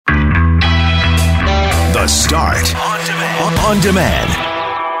The Start. On demand. On demand.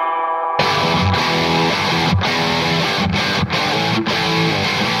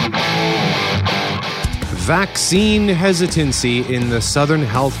 Vaccine hesitancy in the Southern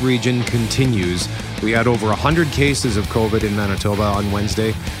Health region continues. We had over 100 cases of COVID in Manitoba on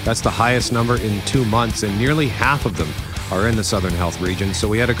Wednesday. That's the highest number in 2 months, and nearly half of them are in the Southern Health region. So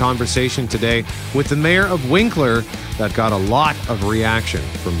we had a conversation today with the mayor of Winkler that got a lot of reaction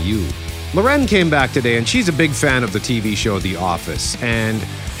from you. Loren came back today, and she's a big fan of the TV show The Office. And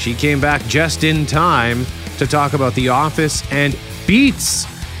she came back just in time to talk about The Office and Beets.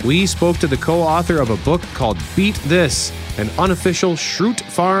 We spoke to the co-author of a book called Beet This, an Unofficial Schrute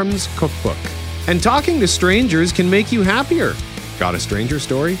Farms Cookbook. And talking to strangers can make you happier. Got a stranger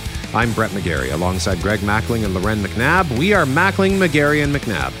story? I'm Brett McGarry, alongside Greg Mackling and Loren McNabb. We are Mackling, McGarry, and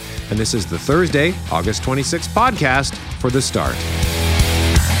McNabb. And this is the Thursday, August 26th podcast for The Start.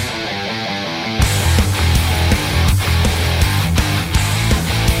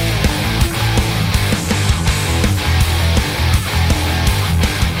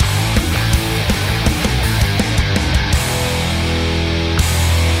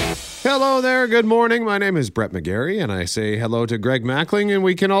 Hello there, good morning. My name is Brett McGarry, and I say hello to Greg Mackling, and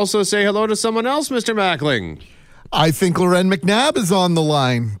we can also say hello to someone else, Mr. Mackling. I think Loren McNabb is on the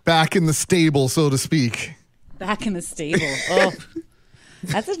line, back in the stable, so to speak. Back in the stable. Oh,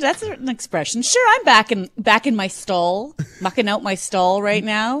 that's an expression. Sure, I'm back in my stall, mucking out my stall right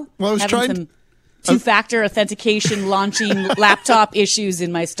now. Well, I was having some two-factor authentication launching laptop issues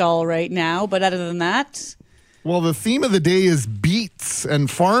in my stall right now, but other than that. Well, the theme of the day is beets and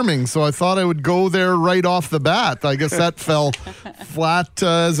farming, so I thought I would go there right off the bat. I guess that fell flat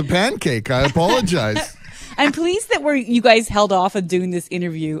as a pancake. I apologize. I'm pleased that you guys held off on doing this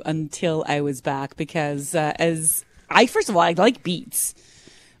interview until I was back because first of all, I like beets,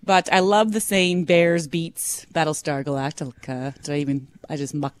 but I love the saying Bears, Beets, Battlestar, Galactica. I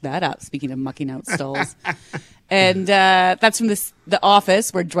just mucked that up, speaking of mucking out stalls. And that's from The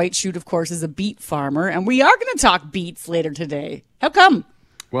Office, where Dwight Schrute, of course, is a beet farmer. And we are going to talk beets later today. How come?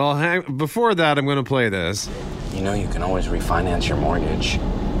 Well, before that, I'm going to play this. You know, you can always refinance your mortgage.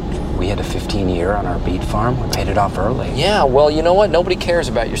 We had a 15-year on our beet farm. We paid it off early. Yeah, well, you know what? Nobody cares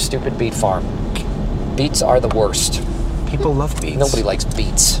about your stupid beet farm. Beets are the worst. People love beets. Nobody likes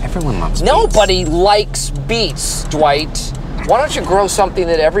beets. Everyone loves beets. Nobody likes beets, Dwight. Why don't you grow something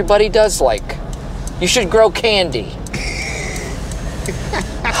that everybody does like? You should grow candy.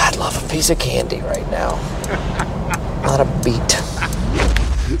 I'd love a piece of candy right now. Not a beet.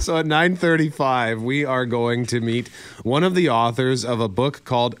 So at 9:35, we are going to meet one of the authors of a book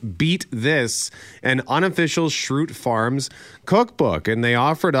called Beet This, an Unofficial Schrute Farms Cookbook. And they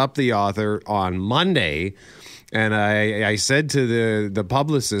offered up the author on Monday. And I said to the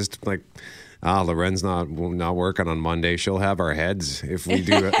publicist, like, Loren's not working on Monday. She'll have our heads if we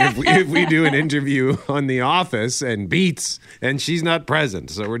do if we do an interview on The Office and Beets, and she's not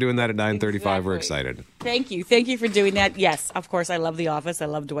present. So we're doing that at 9:35. Exactly. We're excited. Thank you for doing that. Yes, of course, I love The Office. I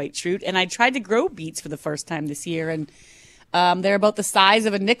love Dwight Schrute, and I tried to grow beets for the first time this year, and they're about the size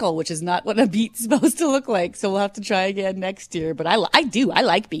of a nickel, which is not what a beet's supposed to look like. So we'll have to try again next year. But I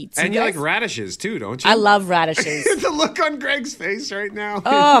like beets. And you like radishes too, don't you? I love radishes. The look on Greg's face right now.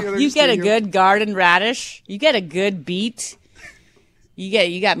 Oh, you get a good garden radish. You get a good beet.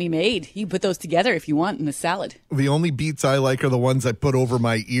 You got me made. You put those together if you want in a salad. The only beets I like are the ones I put over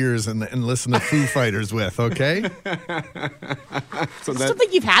my ears and listen to Foo Fighters with, okay? I just don't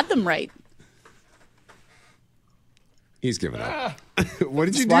think you've had them right. He's given up. What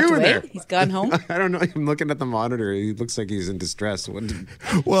did you walked do away. there? He's gone home. I don't know. I'm looking at the monitor. He looks like he's in distress.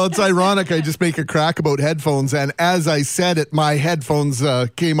 Well, it's ironic. I just make a crack about headphones, and as I said it, my headphones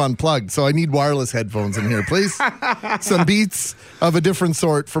came unplugged. So I need wireless headphones in here, please. Some beets of a different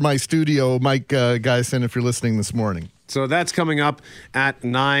sort for my studio, Mike Geisen, if you're listening this morning. So that's coming up at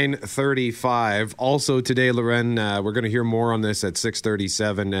 9:35. Also today, Loren, we're going to hear more on this at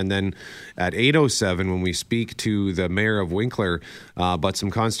 6:37, and then at 8:07 when we speak to the mayor of Winkler. But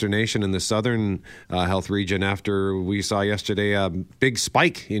some consternation in the Southern Health region after we saw yesterday a big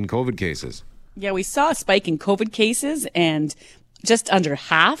spike in COVID cases. Yeah, we saw a spike in COVID cases, and just under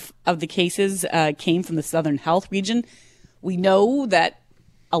half of the cases came from the Southern Health region. We know that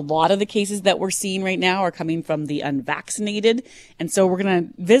a lot of the cases that we're seeing right now are coming from the unvaccinated. And so we're going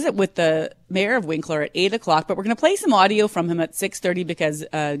to visit with the mayor of Winkler at 8 o'clock, but we're going to play some audio from him at 6:30 because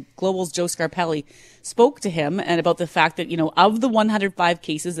Global's Joe Scarpelli spoke to him and about the fact that, of the 105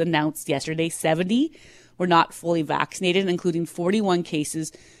 cases announced yesterday, 70 were not fully vaccinated, including 41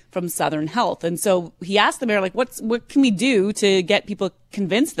 cases from Southern Health. And so he asked the mayor, like, what can we do to get people,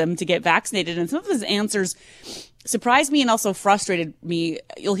 convince them to get vaccinated? And some of his answers surprised me and also frustrated me.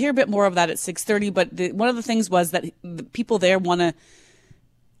 You'll hear a bit more of that at 6:30, but one of the things was that the people there want to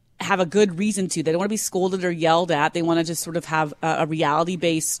have a good reason to. They don't want to be scolded or yelled at. They want to just sort of have a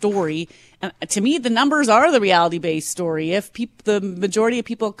reality-based story. And to me, the numbers are the reality-based story. If the majority of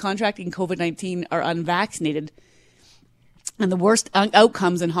people contracting COVID-19 are unvaccinated, and the worst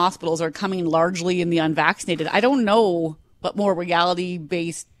outcomes in hospitals are coming largely in the unvaccinated, I don't know what more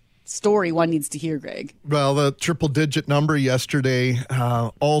reality-based story one needs to hear, Greg. Well, the triple-digit number yesterday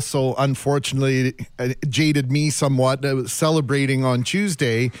also, unfortunately, jaded me somewhat. I was celebrating on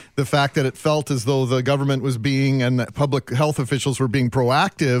Tuesday the fact that it felt as though the government was being, and public health officials were being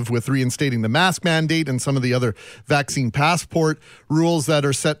proactive with reinstating the mask mandate and some of the other vaccine passport rules that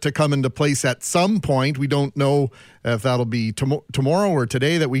are set to come into place at some point. We don't know if that'll be tomorrow or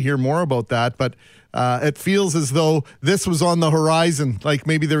today that we hear more about that, but it feels as though this was on the horizon, like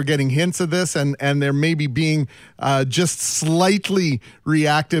maybe they were getting hints of this, and they're maybe being just slightly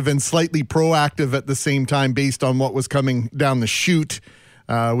reactive and slightly proactive at the same time based on what was coming down the chute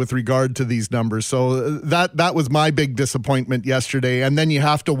with regard to these numbers. So that was my big disappointment yesterday. And then you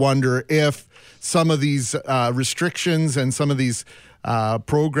have to wonder if some of these restrictions and some of these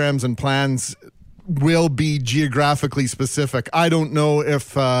programs and plans will be geographically specific. I don't know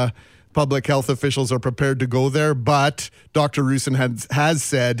if public health officials are prepared to go there, but Dr. Roussin has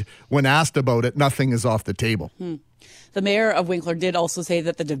said, when asked about it, nothing is off the table. The mayor of Winkler did also say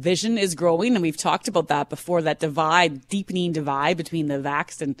that the division is growing, and we've talked about that before, that deepening divide between the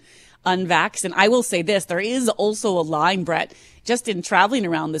vaxxed and unvaxxed. And I will say this, there is also a line, Brett, just in traveling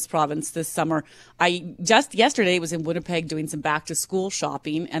around this province this summer. I just yesterday was in Winnipeg doing some back to school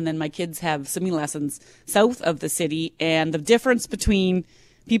shopping, and then my kids have swimming lessons south of the city, and the difference between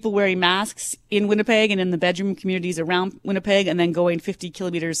people wearing masks in Winnipeg and in the bedroom communities around Winnipeg and then going 50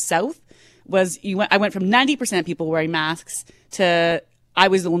 kilometers south was I went from 90% people wearing masks to I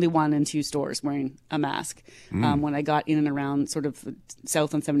was the only one in 2 stores wearing a mask when I got in and around sort of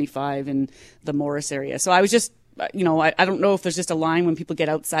south on 75 in the Morris area. So I was just, I don't know if there's just a line when people get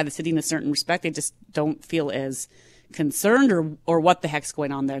outside the city in a certain respect. They just don't feel as concerned or what the heck's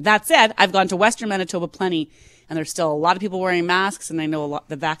going on there. That said, I've gone to Western Manitoba plenty, and there's still a lot of people wearing masks, and I know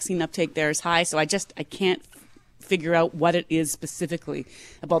the vaccine uptake there is high. So I can't figure out what it is specifically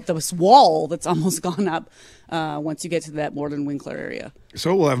about this wall that's almost gone up once you get to that Morden Winkler area.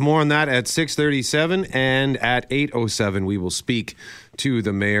 So we'll have more on that at 6:37, and at 8:07 we will speak to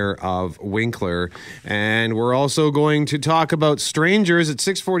the mayor of Winkler. And we're also going to talk about strangers at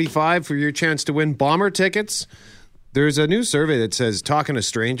 6:45 for your chance to win bomber tickets. There's a new survey that says talking to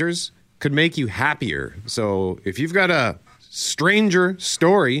strangers could make you happier. So if you've got a stranger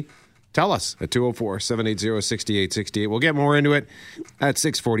story, tell us at 204-780-6868. We'll get more into it at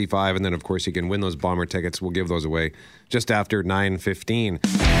 6:45. And then, of course, you can win those bomber tickets. We'll give those away just after 9:15.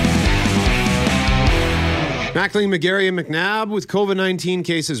 Maclean, McGarry, and McNabb. With COVID-19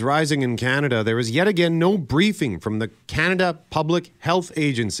 cases rising in Canada, there is yet again no briefing from the Canada Public Health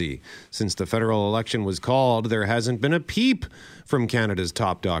Agency. Since the federal election was called, there hasn't been a peep from Canada's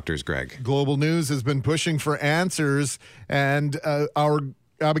top doctors, Greg. Global News has been pushing for answers, and our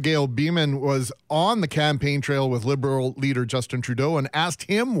Abigail Beeman was on the campaign trail with Liberal leader Justin Trudeau and asked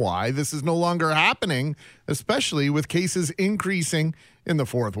him why this is no longer happening, especially with cases increasing in the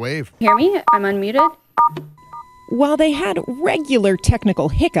 4th wave. Hear me? I'm unmuted. While they had regular technical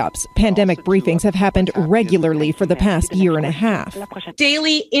hiccups, pandemic briefings have happened regularly for the past year and a half.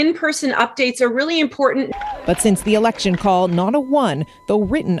 Daily in-person updates are really important. But since the election call, not a one, though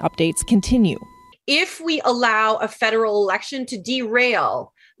written updates continue. If we allow a federal election to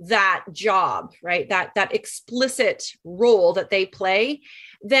derail that job, right, that explicit role that they play,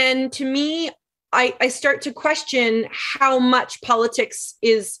 then to me, I start to question how much politics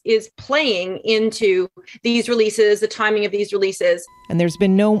is playing into these releases, the timing of these releases. And there's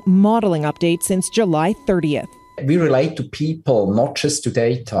been no modeling update since July 30th. We relate to people, not just to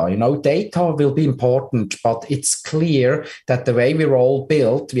data. Data will be important, but it's clear that the way we're all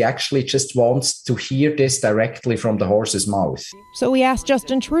built, we actually just want to hear this directly from the horse's mouth. So we asked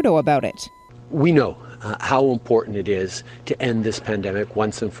Justin Trudeau about it. We know how important it is to end this pandemic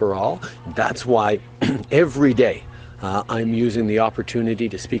once and for all. That's why every day I'm using the opportunity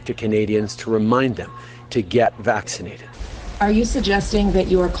to speak to Canadians to remind them to get vaccinated. Are you suggesting that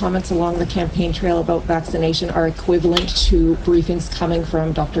your comments along the campaign trail about vaccination are equivalent to briefings coming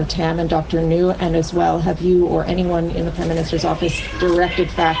from Dr. Tam and Dr. New? And as well, have you or anyone in the Prime Minister's office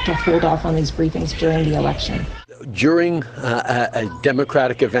directed FAC to hold off on these briefings during the election? During a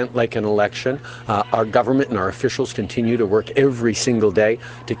democratic event like an election, our government and our officials continue to work every single day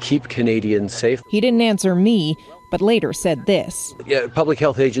to keep Canadians safe. He didn't answer me, but later said this. Public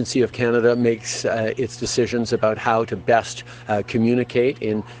Health Agency of Canada makes its decisions about how to best communicate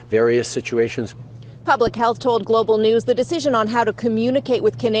in various situations. Public Health told Global News the decision on how to communicate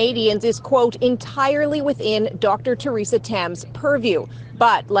with Canadians is, quote, entirely within Dr. Theresa Tam's purview.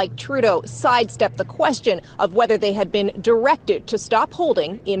 But, like Trudeau, sidestepped the question of whether they had been directed to stop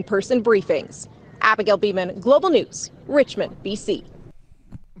holding in-person briefings. Abigail Beeman, Global News, Richmond, BC.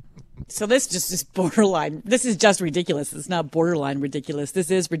 So this just is borderline. This is just ridiculous. It's not borderline ridiculous.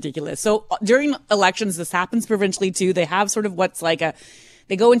 This is ridiculous. So during elections, this happens provincially too. They have sort of what's like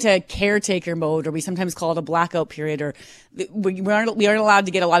they go into caretaker mode, or we sometimes call it a blackout period, or we aren't allowed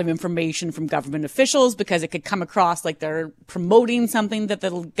to get a lot of information from government officials because it could come across like they're promoting something that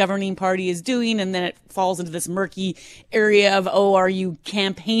the governing party is doing, and then it falls into this murky area of, oh, are you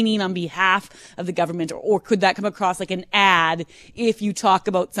campaigning on behalf of the government, or could that come across like an ad if you talk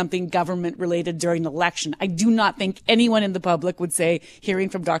about something government related during an election? I do not think anyone in the public would say hearing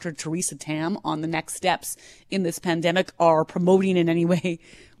from Dr. Theresa Tam on the next steps in this pandemic are promoting in any way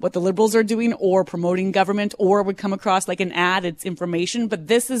what the Liberals are doing or promoting government, or would come across like an ad. It's information. But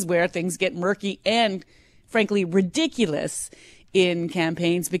this is where things get murky and, frankly, ridiculous in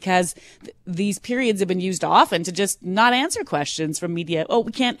campaigns, because these periods have been used often to just not answer questions from media. Oh,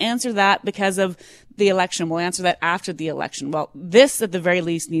 we can't answer that because of the election. We'll answer that after the election. Well, this at the very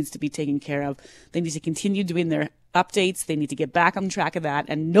least needs to be taken care of. They need to continue doing their updates. They need to get back on track of that.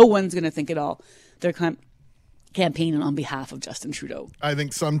 And no one's going to think at all they're campaigning on behalf of Justin Trudeau. I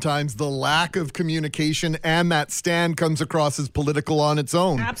think sometimes the lack of communication and that stand comes across as political on its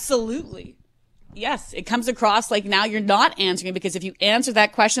own. Absolutely. Yes, it comes across like now you're not answering, because if you answer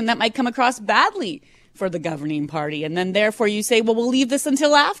that question, that might come across badly for the governing party. And then therefore you say, well, we'll leave this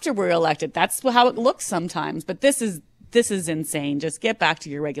until after we're elected. That's how it looks sometimes. But this is insane. Just get back to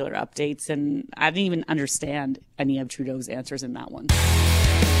your regular updates. And I didn't even understand any of Trudeau's answers in that one.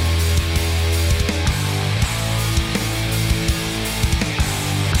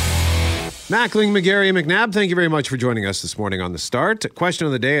 Mackling, McGarry, McNabb, thank you very much for joining us this morning on The Start. Question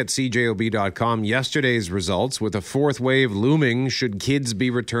of the day at cjob.com. Yesterday's results: with a fourth wave looming, should kids be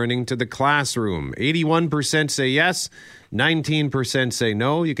returning to the classroom? 81% say yes, 19% say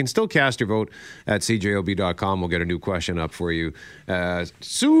no. You can still cast your vote at cjob.com. We'll get a new question up for you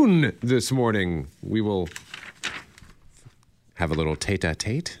soon this morning. We will have a little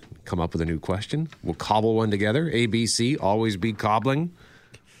tete-a-tete, come up with a new question. We'll cobble one together. ABC, always be cobbling.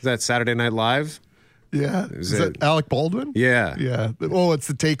 Is that Saturday Night Live? Yeah. Is that Alec Baldwin? Yeah. Yeah. Oh, it's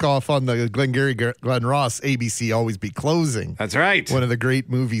the takeoff on the Glengarry Glen Ross, ABC Always Be Closing. That's right. One of the great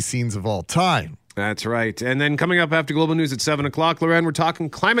movie scenes of all time. That's right. And then coming up after Global News at 7 o'clock, Loren, we're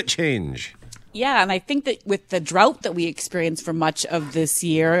talking climate change. Yeah, and I think that with the drought that we experienced for much of this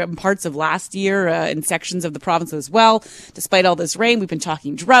year and parts of last year in sections of the province as well, despite all this rain, we've been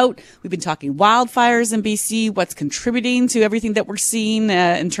talking drought, we've been talking wildfires in BC, what's contributing to everything that we're seeing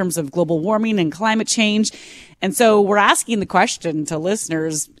in terms of global warming and climate change. And so we're asking the question to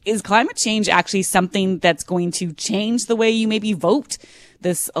listeners, is climate change actually something that's going to change the way you maybe vote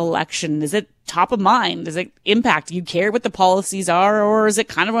this election? Is it top of mind? Does it impact? Do you care what the policies are? Or is it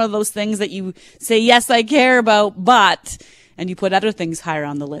kind of one of those things that you say, yes, I care about, but, and you put other things higher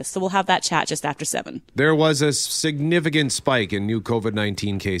on the list? So we'll have that chat just after 7. There was a significant spike in new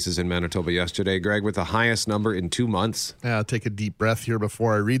COVID-19 cases in Manitoba yesterday, Greg, with the highest number in 2 months. Yeah, I'll take a deep breath here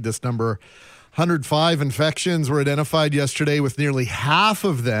before I read this number. 105 infections were identified yesterday, with nearly half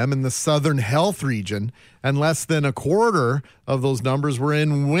of them in the Southern Health region, and less than a quarter of those numbers were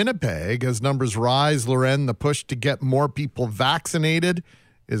in Winnipeg. As numbers rise, Loren, the push to get more people vaccinated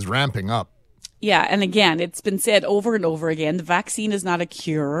is ramping up. Yeah, and again, it's been said over and over again, the vaccine is not a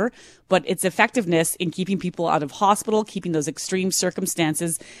cure, but its effectiveness in keeping people out of hospital, keeping those extreme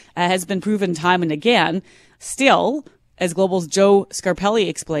circumstances, has been proven time and again. Still, as Global's Joe Scarpelli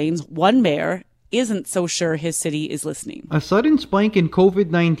explains, one mayor isn't so sure his city is listening. A sudden spike in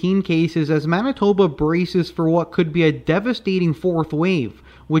COVID-19 cases as Manitoba braces for what could be a devastating fourth wave,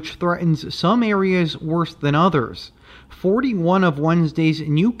 which threatens some areas worse than others. 41 of Wednesday's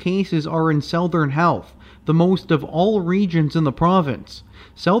new cases are in Southern Health, the most of all regions in the province.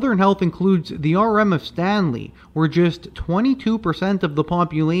 Southern Health includes the RM of Stanley, where just 22% of the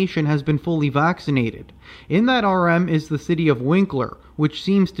population has been fully vaccinated. In that RM is the city of Winkler, which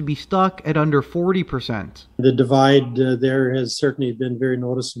seems to be stuck at under 40%. The divide there has certainly been very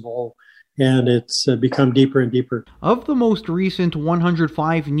noticeable, and it's become deeper and deeper. Of the most recent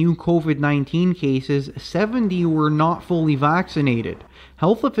 105 new COVID-19 cases, 70 were not fully vaccinated.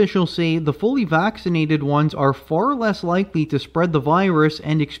 Health officials say the fully vaccinated ones are far less likely to spread the virus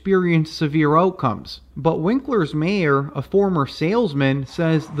and experience severe outcomes. But Winkler's mayor, a former salesman,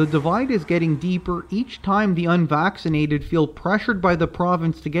 says the divide is getting deeper each time the unvaccinated feel pressured by the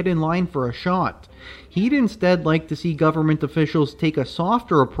province to get in line for a shot. He'd instead like to see government officials take a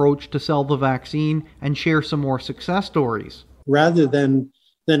softer approach to sell the vaccine and share some more success stories. Rather than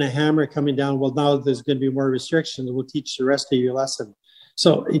a hammer coming down, well, now there's going to be more restrictions, we'll teach the rest of you a lesson.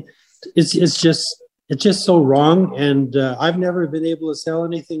 So it's just so wrong, and I've never been able to sell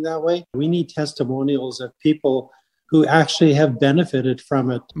anything that way. We need testimonials of people who actually have benefited from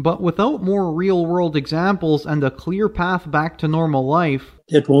it. But without more real-world examples and a clear path back to normal life,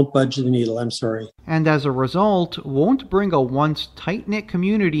 it won't budge the needle, I'm sorry. And as a result, won't bring a once tight-knit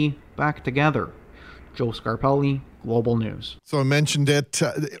community back together. Joe Scarpelli, Global News. So I mentioned it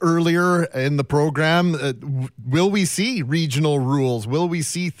earlier in the program. Will we see regional rules? Will we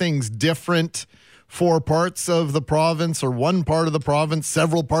see things different for parts of the province, or one part of the province,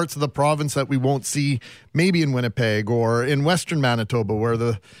 several parts of the province that we won't see maybe in Winnipeg or in Western Manitoba, where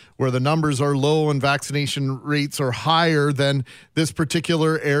the numbers are low and vaccination rates are higher than this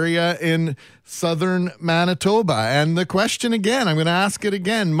particular area in Southern Manitoba? And the question again, I'm going to ask it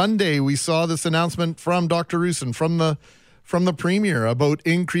again. Monday, we saw this announcement from Dr. Roussin, from the Premier, about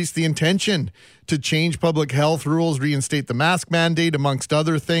the intention to change public health rules, reinstate the mask mandate, amongst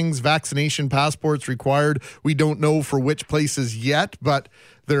other things, vaccination passports required. We don't know for which places yet, but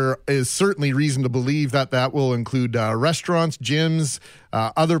there is certainly reason to believe that will include restaurants, gyms,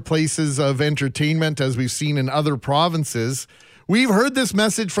 other places of entertainment, as we've seen in other provinces. We've heard this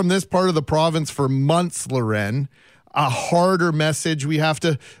message from this part of the province for months, Loren. A harder message. We have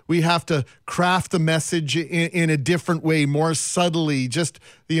to craft the message in a different way, more subtly. Just,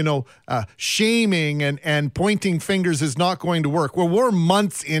 shaming and pointing fingers is not going to work. Well, we're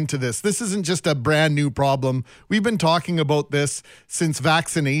months into this. This isn't just a brand new problem. We've been talking about this since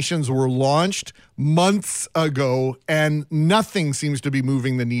vaccinations were launched months ago, and nothing seems to be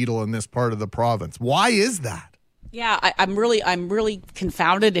moving the needle in this part of the province. Why is that? Yeah, I'm really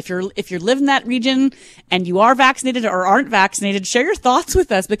confounded. If you're living in that region and you are vaccinated or aren't vaccinated, share your thoughts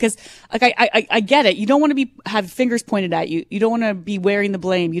with us, because I get it. You don't want to have fingers pointed at you. You don't want to be wearing the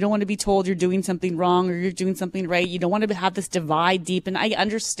blame. You don't want to be told you're doing something wrong or you're doing something right. You don't want to have this divide deep. And I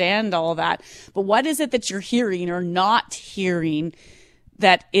understand all that. But what is it that you're hearing or not hearing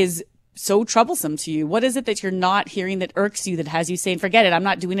that is so troublesome to you? What is it that you're not hearing that irks you, that has you saying, forget it, I'm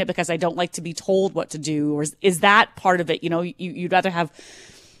not doing it because I don't like to be told what to do? Or is that part of it? You'd rather have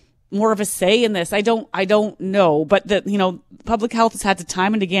more of a say in this. I don't know. But public health has had to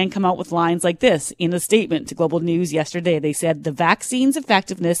time and again come out with lines like this in a statement to Global News yesterday. They said the vaccine's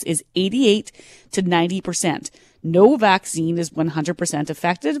effectiveness is 88 to 90%. No vaccine is 100%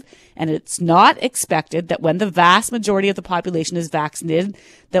 effective, and it's not expected that when the vast majority of the population is vaccinated,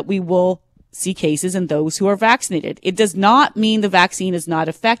 that we will see cases in those who are vaccinated. It does not mean the vaccine is not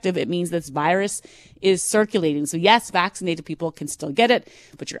effective. It means this virus is circulating. So yes, vaccinated people can still get it,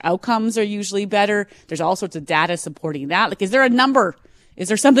 but your outcomes are usually better. There's all sorts of data supporting that. Like, is there a number? Is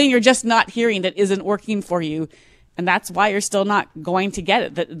there something you're just not hearing that isn't working for you? And that's why you're still not going to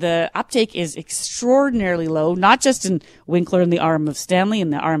get it. The uptake is extraordinarily low, not just in Winkler and the RM of Stanley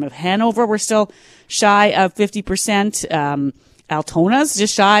and the RM of Hanover. We're still shy of 50%. Altona's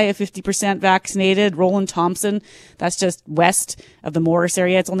just shy of 50% vaccinated. Roland Thompson, that's just west of the Morris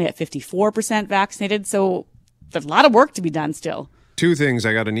area. It's only at 54% vaccinated. So there's a lot of work to be done still. Two things.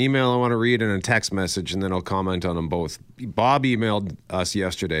 I got an email I want to read and a text message, and then I'll comment on them both. Bob emailed us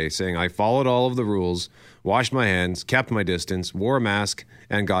yesterday saying, I followed all of the rules, washed my hands, kept my distance, wore a mask,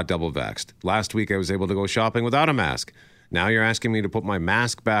 and got double vaxxed. Last week I was able to go shopping without a mask. Now you're asking me to put my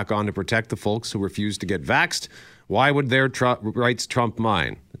mask back on to protect the folks who refuse to get vaxxed. Why would their rights trump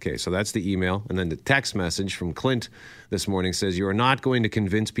mine? Okay, so that's the email. And then the text message from Clint this morning says, you are not going to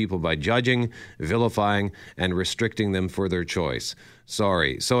convince people by judging, vilifying, and restricting them for their choice.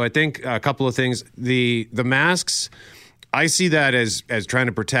 Sorry. So I think a couple of things. The masks I see that as trying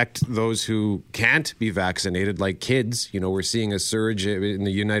to protect those who can't be vaccinated, like kids. You know, we're seeing a surge in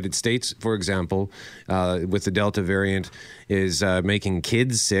the United States, for example, with the Delta variant is making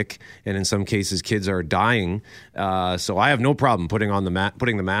kids sick, and in some cases, kids are dying. So I have no problem putting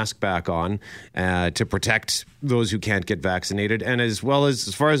the mask back on to protect those who can't get vaccinated, and as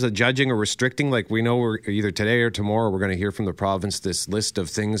far as the judging or restricting, like we know we're either today or tomorrow, we're going to hear from the province this list of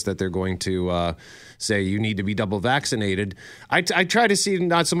things that they're going to say you need to be double vaccinated. I try to see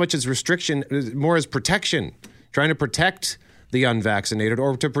not so much as restriction, more as protection, trying to protect the unvaccinated,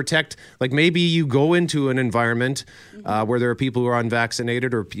 or to protect, like maybe you go into an environment where there are people who are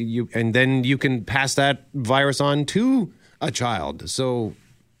unvaccinated, and then you can pass that virus on to a child. So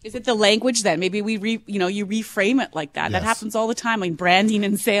is it the language then? Maybe you reframe it like that. Yes. That happens all the time, like branding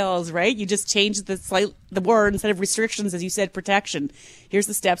and sales, right? You just change the word instead of restrictions, as you said, protection. Here's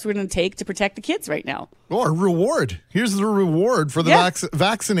the steps we're going to take to protect the kids right now. Or reward. Here's the reward for the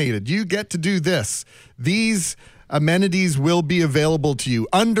vaccinated. You get to do this. These amenities will be available to you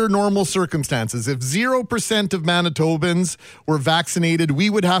under normal circumstances. If 0% of Manitobans were vaccinated,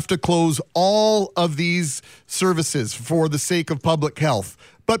 we would have to close all of these services for the sake of public health.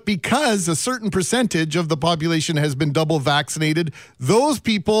 But because a certain percentage of the population has been double vaccinated, those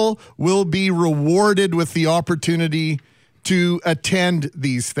people will be rewarded with the opportunity to attend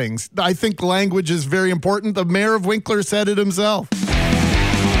these things. I think language is very important. The mayor of Winkler said it himself.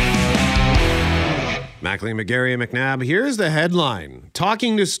 Mackley, McGarry, and McNabb, here's the headline.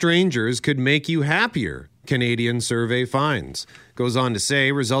 Talking to strangers could make you happier, Canadian survey finds. Goes on to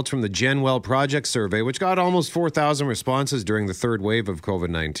say, results from the GenWell Project survey, which got almost 4,000 responses during the third wave of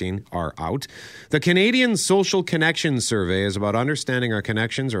COVID-19, are out. The Canadian Social Connections Survey is about understanding our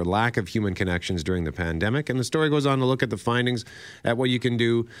connections or lack of human connections during the pandemic. And the story goes on to look at the findings at what you can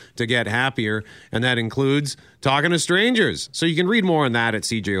do to get happier. And that includes talking to strangers. So you can read more on that at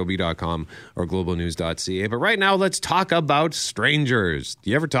cjob.com or globalnews.ca. But right now, let's talk about strangers. Do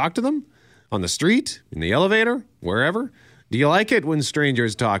you ever talk to them? On the street? In the elevator? Wherever? Do you like it when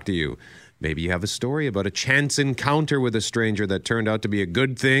strangers talk to you? Maybe you have a story about a chance encounter with a stranger that turned out to be a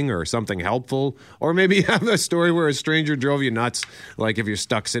good thing or something helpful. Or maybe you have a story where a stranger drove you nuts, like if you're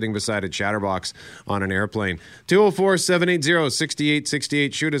stuck sitting beside a chatterbox on an airplane.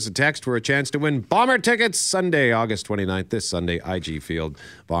 204-780-6868. Shoot us a text for a chance to win Bomber tickets Sunday, August 29th. This Sunday, IG Field,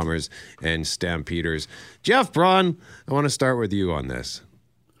 Bombers and Stampeders. Jeff Braun, I want to start with you on this.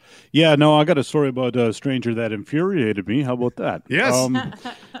 Yeah, no, I got a story about a stranger that infuriated me. How about that? Yes.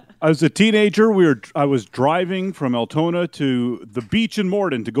 I was a teenager. I was driving from Altona to the beach in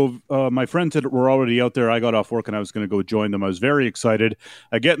Morden to go. My friends were already out there. I got off work and I was going to go join them. I was very excited.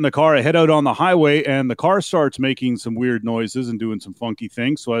 I get in the car. I head out on the highway and the car starts making some weird noises and doing some funky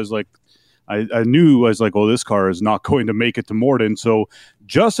things. So I was like, I knew, I was like, oh, this car is not going to make it to Morden. So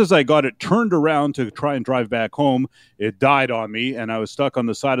just as I got it turned around to try and drive back home, it died on me, and I was stuck on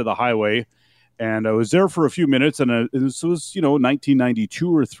the side of the highway. And I was there for a few minutes, and this was,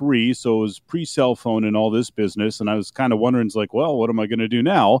 1992 or 3, so it was pre-cell phone and all this business. And I was kind of wondering, like, well, what am I going to do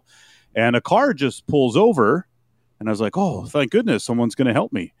now? And a car just pulls over, and I was like, oh, thank goodness, someone's going to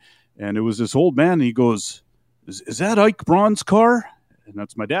help me. And it was this old man, and he goes, is that Ike Braun's car? And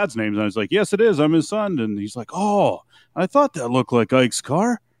that's my dad's name. And I was like, yes, it is. I'm his son. And he's like, oh, I thought that looked like Ike's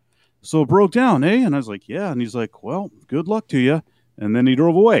car. So it broke down, eh? And I was like, yeah. And he's like, well, good luck to you. And then he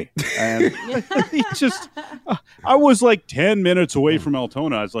drove away. And I was like 10 minutes away from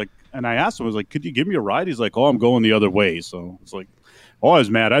Altona. I was like, and I asked him, I was like, could you give me a ride? He's like, oh, I'm going the other way. So it's like, oh, I was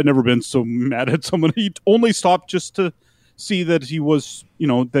mad. I'd never been so mad at someone. He only stopped just to see that he was,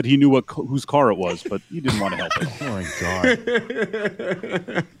 that he knew whose car it was, but he didn't want to help it. Oh my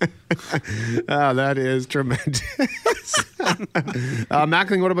God. That is tremendous.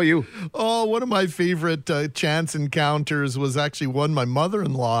 Mackling, what about you? Oh, one of my favorite chance encounters was actually one my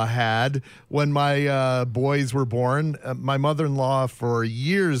mother-in-law had when my boys were born. My mother-in-law for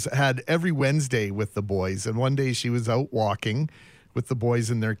years had every Wednesday with the boys, and one day she was out walking with the boys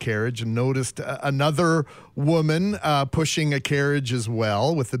in their carriage and noticed another woman pushing a carriage as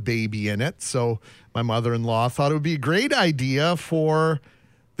well with a baby in it. So my mother-in-law thought it would be a great idea for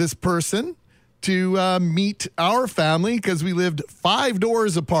this person to meet our family, because we lived 5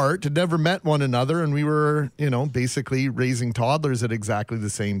 doors apart, had never met one another, and we were, basically raising toddlers at exactly the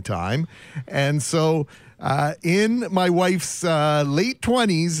same time. And so in my wife's late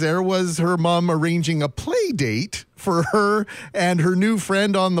 20s, there was her mom arranging a play date for her and her new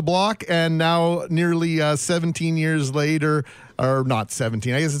friend on the block. And now nearly 17 years later, or not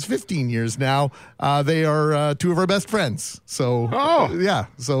 17, I guess it's 15 years now, they are 2 of our best friends. So, yeah.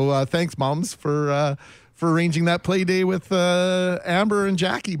 So thanks, moms, for for arranging that play day with Amber and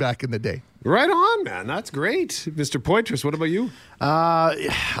Jackie back in the day. Right on, man. That's great. Mr. Poitras, what about you?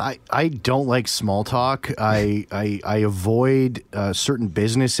 I don't like small talk. I avoid certain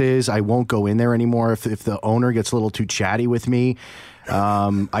businesses. I won't go in there anymore if the owner gets a little too chatty with me.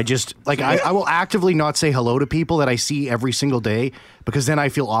 I just I will actively not say hello to people that I see every single day, because then I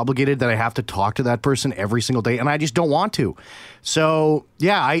feel obligated that I have to talk to that person every single day, and I just don't want to. So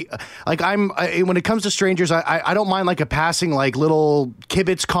yeah, when it comes to strangers, I don't mind like a passing like little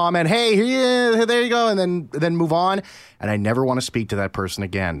kibitz comment, hey, yeah, there you go, and then move on, and I never want to speak to that person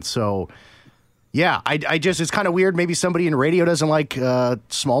again. So yeah, I just, it's kind of weird. Maybe somebody in radio doesn't like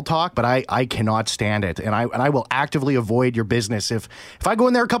small talk, but I cannot stand it. And I will actively avoid your business. If I go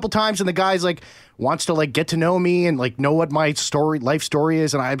in there a couple times and the guy's like wants to like get to know me and like know what my life story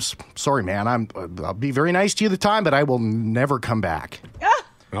is, and I'm sorry, man, I'll be very nice to you at the time, but I will never come back.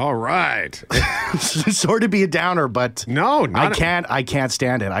 All right. Sort of be a downer, but no, I can't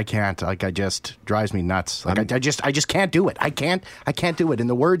stand it. I can't. Like, it just drives me nuts. Like, I just can't do it. I can't do it. In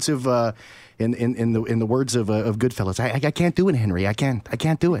the words of in the words of Goodfellas, I can't do it, Henry. I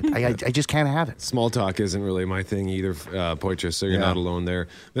can't do it. I just can't have it. Small talk isn't really my thing either, Poitras, so you're not alone there.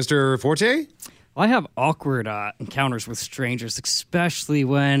 Mr. Forte? I have awkward encounters with strangers, especially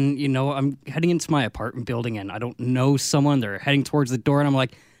when, I'm heading into my apartment building and I don't know someone. They're heading towards the door and I'm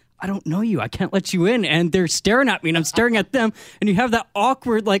like, I don't know you. I can't let you in. And they're staring at me and I'm staring at them. And you have that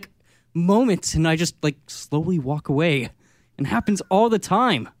awkward, moment. And I just, slowly walk away. And it happens all the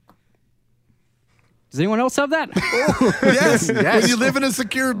time. Does anyone else have that? Yes. When you live in a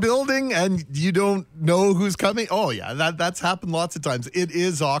secure building and you don't know who's coming. Oh, yeah. That's happened lots of times. It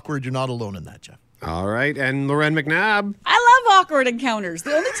is awkward. You're not alone in that, Jeff. All right. And Loren McNabb? I love awkward encounters.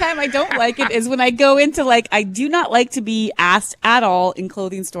 The only time I don't like it is when I go into, I do not like to be asked at all in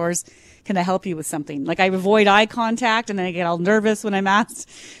clothing stores, can I help you with something? I avoid eye contact and then I get all nervous when I'm asked.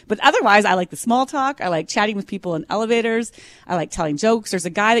 But otherwise, I like the small talk. I like chatting with people in elevators. I like telling jokes. There's a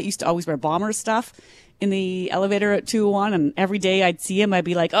guy that used to always wear bomber stuff in the elevator at 201, and every day I'd see him, I'd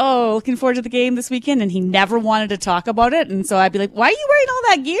be like, oh, looking forward to the game this weekend, and he never wanted to talk about it, and so I'd be like, why are you wearing all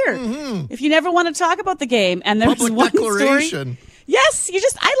that gear if you never want to talk about the game? And there's one story. Yes,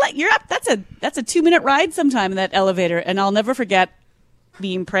 that's a 2-minute ride sometime in that elevator, and I'll never forget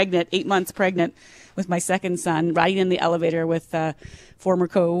being pregnant, 8 months pregnant with my second son, riding in the elevator with former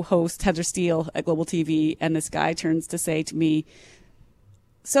co-host Heather Steele at Global TV, and this guy turns to say to me,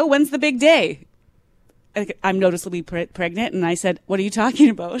 so when's the big day? I'm noticeably pregnant, and I said, what are you talking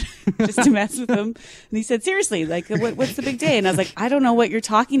about? Just to mess with him. And he said, seriously, what's the big day? And I was like, I don't know what you're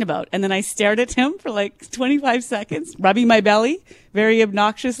talking about. And then I stared at him for 25 seconds, rubbing my belly very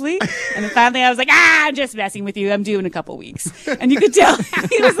obnoxiously. And then finally I was like, I'm just messing with you. I'm due in a couple weeks. And you could tell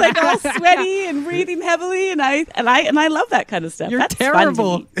he was all sweaty and breathing heavily. And I love that kind of stuff. You're That's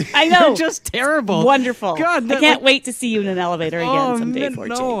terrible. Fun to me. I know. You're just terrible. Wonderful. God, I can't wait to see you in an elevator again someday.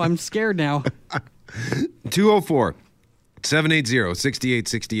 No, I'm scared now.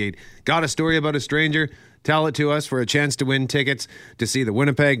 204-780-6868. Got a story about a stranger? Tell it to us for a chance to win tickets to see the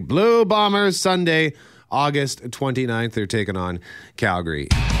Winnipeg Blue Bombers Sunday, August 29th. They're taking on Calgary.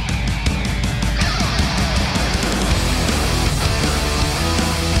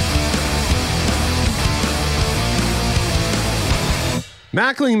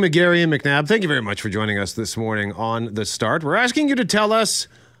 Mackling, McGarry, and McNabb, thank you very much for joining us this morning on The Start. We're asking you to tell us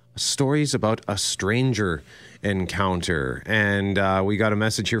stories about a stranger encounter. And we got a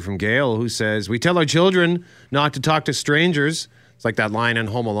message here from Gail who says, we tell our children not to talk to strangers. It's like that line in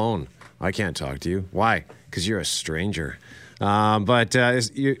Home Alone. I can't talk to you. Why? Because you're a stranger. But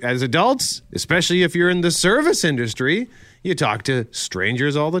as adults, especially if you're in the service industry, you talk to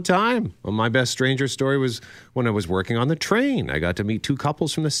strangers all the time. Well, my best stranger story was when I was working on the train. I got to meet two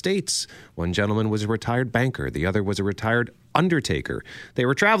couples from the States. One gentleman was a retired banker. The other was a retired undertaker. They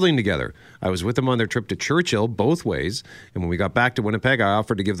were traveling together. I was with them on their trip to Churchill both ways. And when we got back to Winnipeg, I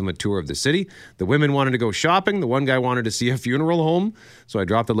offered to give them a tour of the city. The women wanted to go shopping. The one guy wanted to see a funeral home. So I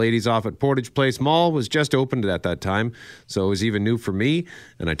dropped the ladies off at Portage Place Mall. It was just opened at that time. So it was even new for me.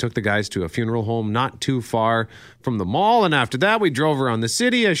 And I took the guys to a funeral home not too far from the mall. And after that, we drove around the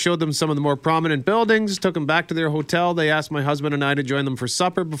city. I showed them some of the more prominent buildings, took them back to their hotel. They asked my husband and I to join them for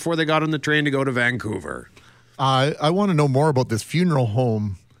supper before they got on the train to go to Vancouver. I want to know more about this funeral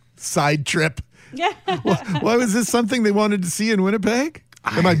home side trip. Yeah. Why was this something they wanted to see in Winnipeg?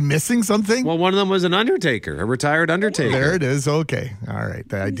 Am I missing something? Well, one of them was an undertaker, a retired undertaker. There it is. Okay. All right.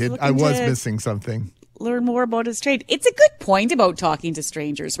 I was missing something. Learn more about his trade. It's a good point about talking to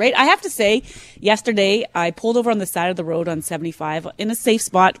strangers, right? I have to say, yesterday I pulled over on the side of the road on 75 in a safe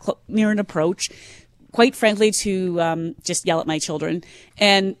spot near an approach. quite frankly, to just yell at my children.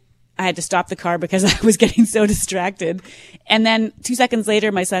 And I had to stop the car because I was getting so distracted. And then 2 seconds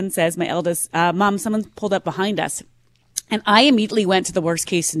later, my son says, my eldest, Mom, someone pulled up behind us. And I immediately went to the worst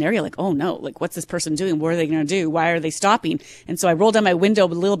case scenario, like, oh no, like what's this person doing? What are they going to do? Why are they stopping? And so I rolled down my window a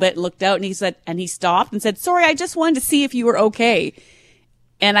little bit and looked out, and he stopped and said, sorry, I just wanted to see if you were okay.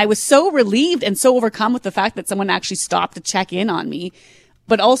 And I was so relieved and so overcome with the fact that someone actually stopped to check in on me,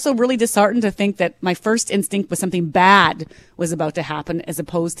 but also really disheartened to think that my first instinct was something bad was about to happen as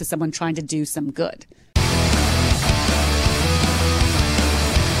opposed to someone trying to do some good.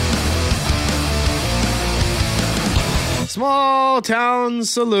 Small town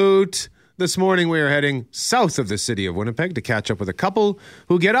salute. This morning we are heading south of the city of Winnipeg to catch up with a couple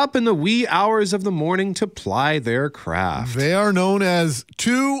who get up in the wee hours of the morning to ply their craft. They are known as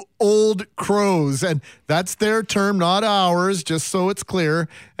Two Old Crows, and that's their term, not ours, just so it's clear.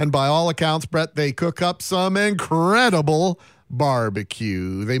 And by all accounts, Brett, they cook up some incredible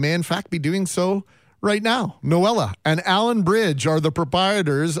barbecue. They may in fact be doing so right now. Noella and Alan Bridge are the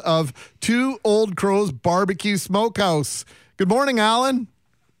proprietors of Two Old Crows Barbecue Smokehouse. Good morning, Alan.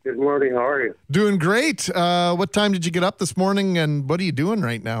 Good morning. How are you? Doing great. What time did you get up this morning, and what are you doing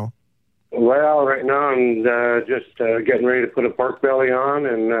right now? Well, right now I'm just getting ready to put a pork belly on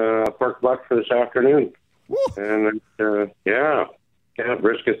and a pork butt for this afternoon. Woo. And yeah,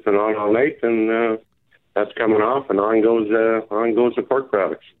 brisket's been on all night, and that's coming off, and on goes the pork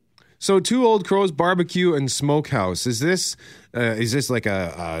products. So, Two Old Crows Barbecue and Smokehouse. Is this like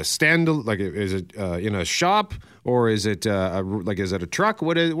a stand? Like, is it in a shop, or is it is it a truck?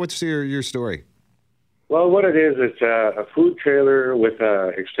 What's your story? Well, what it is, it's a food trailer with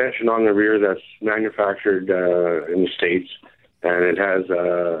an extension on the rear that's manufactured in the States, and it has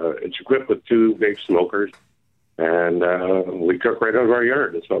it's equipped with two big smokers, and we cook right out of our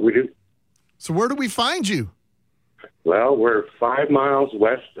yard. That's what we do. So, where do we find you? Well, we're 5 miles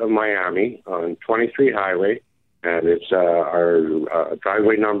west of Miami on 23 Highway, and it's our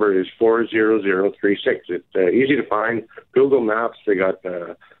driveway number is 40036. It's easy to find. Google Maps, they got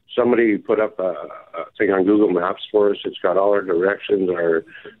somebody put up a thing on Google Maps for us. It's got all our directions, our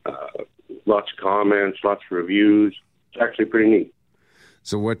lots of comments, lots of reviews. It's actually pretty neat.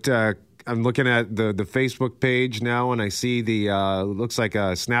 So what I'm looking at the Facebook page now, and I see the looks like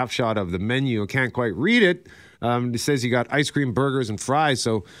a snapshot of the menu. I can't quite read it. It says you got ice cream, burgers, and fries.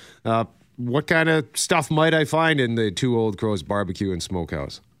 So what kind of stuff might I find in the Two Old Crows Barbecue and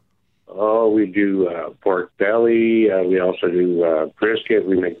Smokehouse? Oh, we do pork belly. We also do brisket.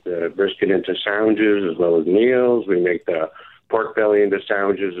 We make the brisket into sandwiches as well as meals. We make the pork belly into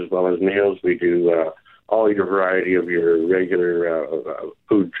sandwiches as well as meals. We do all your variety of your regular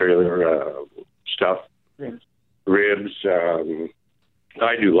food trailer stuff. Ribs.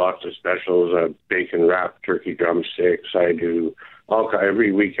 I do lots of specials, bacon wrapped turkey drumsticks. I do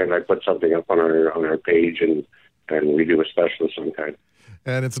every weekend I put something up on our page, and we do a special of some kind.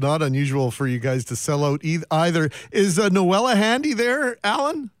 And it's not unusual for you guys to sell out either. Is Noella handy there,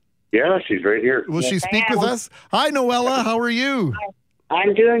 Alan? Yeah, she's right here. Will she speak with us? Hi, Noella. How are you?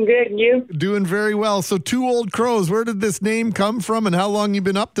 I'm doing good, and you? Doing very well. So, Two Old Crows, where did this name come from, and how long you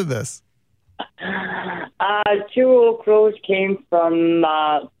been up to this? Two Old Crows came from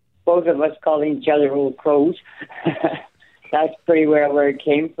both of us calling each other Old Crows. That's pretty well where it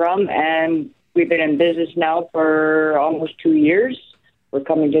came from. And we've been in business now for almost 2 years. We're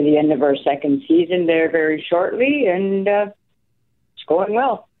coming to the end of our second season there very shortly, and it's going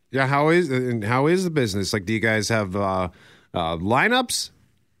well. Yeah, how is the business? Like, do you guys have lineups?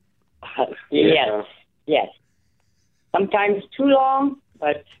 Yes. Sometimes too long,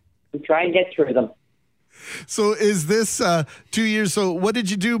 but we try and get through them. So is this 2 years? So what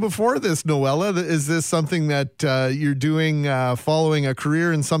did you do before this, Noella? Is this something that you're doing following a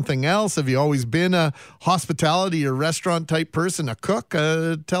career in something else? Have you always been a hospitality or restaurant type person, a cook?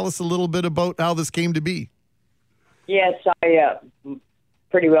 Tell us a little bit about how this came to be. Yes, I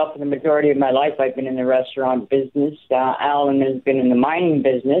pretty well for the majority of my life I've been in the restaurant business. Alan has been in the mining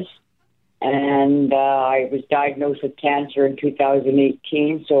business. And I was diagnosed with cancer in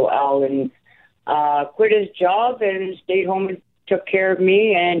 2018, so Alan quit his job and stayed home and took care of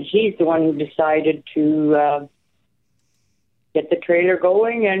me, and he's the one who decided to get the trailer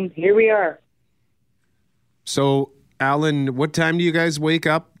going, and here we are. So, Alan, what time do you guys wake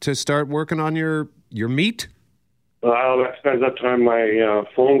up to start working on your meat? Well, that depends what time my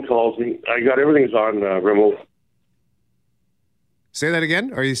phone calls me. I got everything's on remote. Say that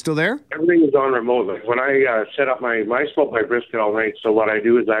again. Are you still there? Everything is on remote. Like when I set up I smoke my brisket all night. So what I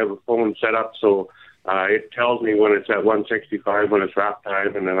do is I have a phone set up so It tells me when it's at 165, when it's wrap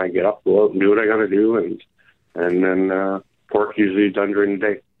time, and then I get up, go out, and do what I got to do, and then pork usually done during the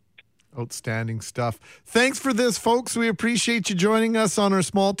day. Outstanding stuff. Thanks for this, folks. We appreciate you joining us on our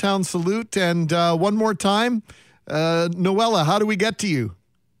Small Town Salute. And one more time, Noella, how do we get to you?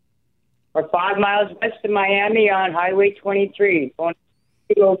 We're 5 miles west of Miami on Highway 23. Phone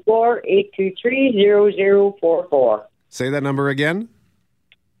 204-823-0044. Say that number again.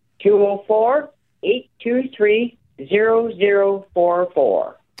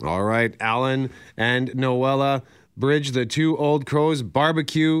 204-823-0044. All right, Alan and Noella bridge the Two Old Crows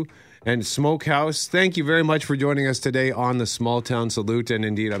Barbecue and Smokehouse. Thank you very much for joining us today on the Small Town Salute. And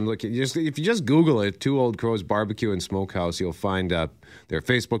indeed, I'm looking. If you just Google it, Two Old Crows Barbecue and Smokehouse, you'll find their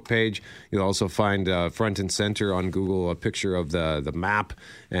Facebook page. You'll also find front and center on Google a picture of the map,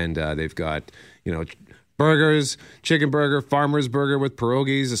 and they've got burgers, chicken burger, farmer's burger with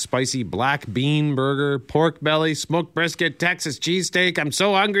pierogies, a spicy black bean burger, pork belly, smoked brisket, Texas cheesesteak. I'm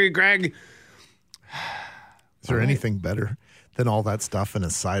so hungry, Greg. Is there anything better than all that stuff and a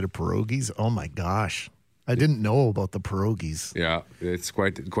side of pierogies? Oh my gosh. I didn't know about the pierogies. Yeah, it's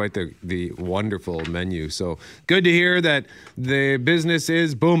quite the wonderful menu. So good to hear that the business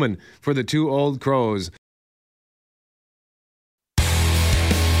is booming for the Two Old Crows.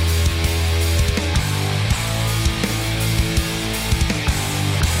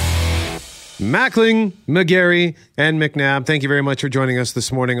 Mackling, McGarry, and McNabb, thank you very much for joining us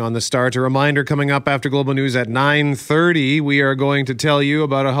this morning on The Start. A reminder, coming up after Global News at 9:30, we are going to tell you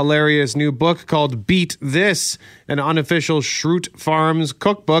about a hilarious new book called Beet This, an Unofficial Schrute Farms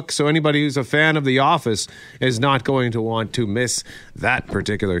Cookbook. So anybody who's a fan of The Office is not going to want to miss that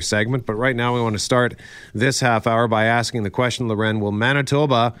particular segment. But right now we want to start this half hour by asking the question, Loren, will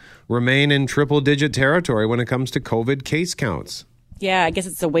Manitoba remain in triple-digit territory when it comes to COVID case counts? Yeah, I guess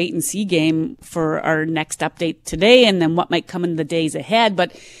it's a wait and see game for our next update today and then what might come in the days ahead.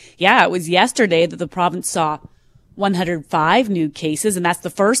 But yeah, it was yesterday that the province saw 105 new cases, and that's the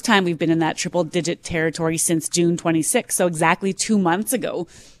first time we've been in that triple digit territory since June 26, so exactly 2 months ago.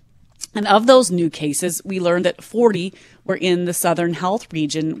 And of those new cases, we learned that 40 were in the Southern Health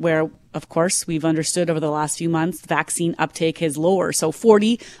region where, of course, we've understood over the last few months, vaccine uptake is lower. So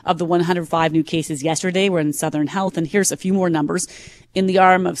 40 of the 105 new cases yesterday were in Southern Health. And here's a few more numbers. In the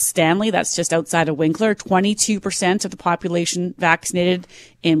arm of Stanley, that's just outside of Winkler, 22% of the population vaccinated.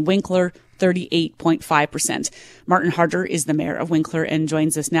 In Winkler, 38.5%. Martin Harder is the mayor of Winkler and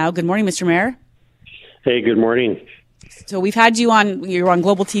joins us now. Good morning, Mr. Mayor. Hey, good morning. So we've had you were on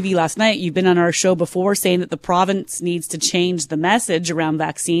Global TV last night. You've been on our show before saying that the province needs to change the message around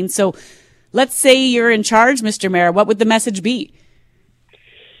vaccines. So let's say you're in charge, Mr. Mayor. What would the message be?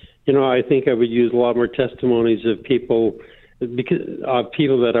 I think I would use a lot more testimonies of people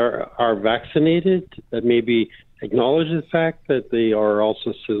that are vaccinated, that maybe acknowledge the fact that they are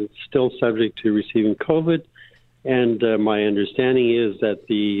also still subject to receiving COVID. And my understanding is that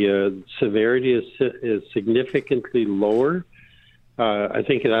the severity is significantly lower. I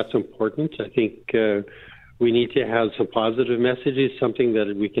think that's important. I think we need to have some positive messages, something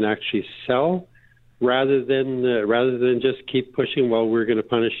that we can actually sell, rather than just keep pushing. Well, we're going to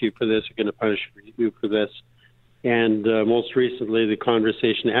punish you for this. We're going to punish you for this. And most recently, the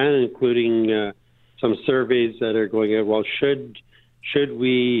conversation, and including some surveys that are going out. Well, should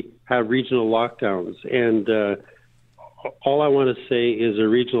we have regional lockdowns? And all I want to say is a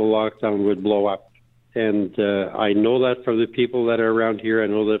regional lockdown would blow up. And I know that from the people that are around here. I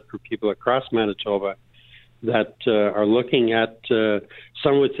know that for people across Manitoba that are looking at,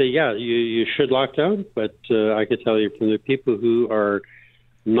 some would say, yeah, you should lock down. But I could tell you from the people who are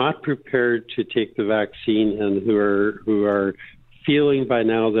not prepared to take the vaccine and who are feeling by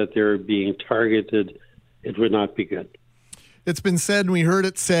now that they're being targeted, it would not be good. It's been said, and we heard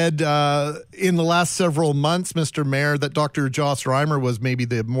it said in the last several months, Mr. Mayor, that Dr. Joss Reimer was maybe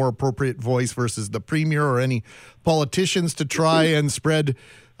the more appropriate voice versus the Premier or any politicians to try and spread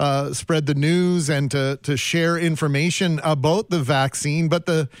the news and to share information about the vaccine.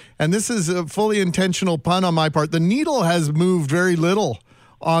 And this is a fully intentional pun on my part, the needle has moved very little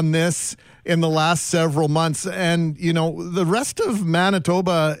on this in the last several months. And, the rest of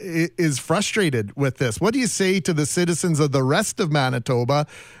Manitoba is frustrated with this. What do you say to the citizens of the rest of Manitoba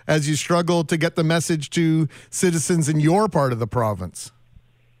as you struggle to get the message to citizens in your part of the province?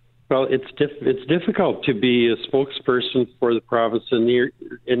 Well, it's difficult to be a spokesperson for the province. And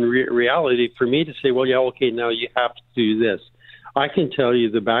in reality, for me to say, well, yeah, okay, now you have to do this. I can tell you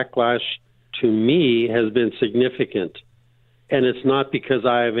the backlash to me has been significant. And it's not because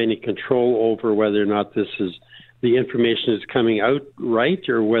I have any control over whether or not this is the information is coming out right,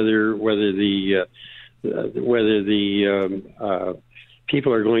 or whether the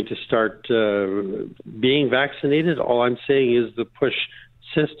people are going to start being vaccinated. All I'm saying is the push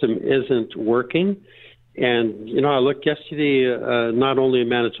system isn't working. And, I looked yesterday, not only in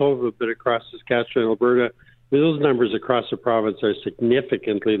Manitoba, but across Saskatchewan and Alberta. Those numbers across the province are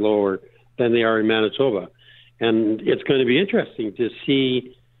significantly lower than they are in Manitoba. And it's going to be interesting to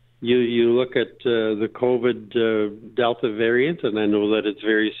see. You look at the COVID Delta variant, and I know that it's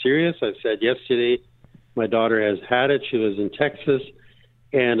very serious. I said yesterday, my daughter has had it. She lives in Texas,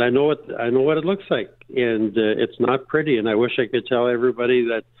 and I know what it looks like, and it's not pretty. And I wish I could tell everybody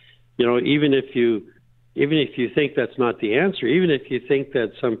that, even if you think that's not the answer, even if you think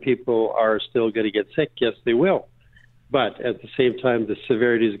that some people are still going to get sick, yes, they will. But at the same time, the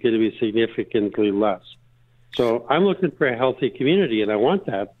severity is going to be significantly less. So I'm looking for a healthy community, and I want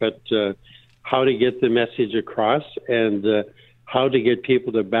that. But how to get the message across, and how to get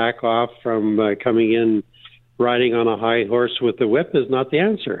people to back off from coming in riding on a high horse with the whip is not the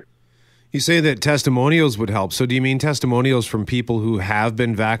answer. You say that testimonials would help. So do you mean testimonials from people who have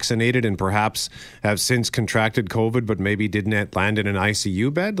been vaccinated and perhaps have since contracted COVID but maybe didn't land in an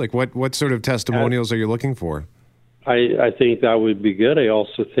ICU bed? Like what sort of testimonials are you looking for? I think that would be good. I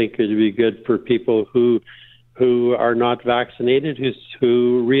also think it would be good for people who are not vaccinated,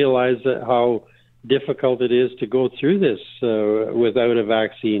 who realize that how difficult it is to go through this without a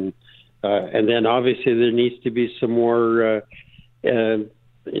vaccine. And then obviously there needs to be some more in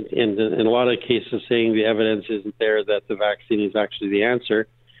a lot of cases saying the evidence isn't there that the vaccine is actually the answer.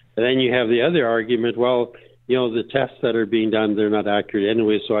 And then you have the other argument, well, the tests that are being done, they're not accurate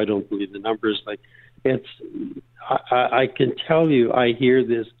anyway, so I don't believe the numbers. I can tell you, I hear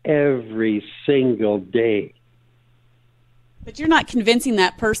this every single day. But you're not convincing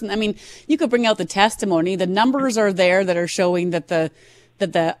that person. I mean, you could bring out the testimony. The numbers are there that are showing that the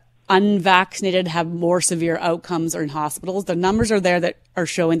unvaccinated have more severe outcomes or in hospitals. The numbers are there that are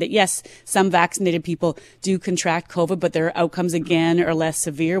showing that, yes, some vaccinated people do contract COVID, but their outcomes again are less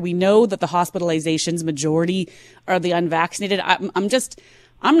severe. We know that the hospitalizations majority are the unvaccinated.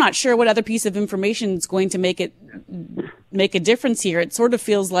 I'm not sure what other piece of information is going to make a difference here. It sort of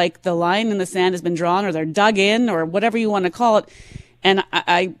feels like the line in the sand has been drawn, or they're dug in, or whatever you want to call it. And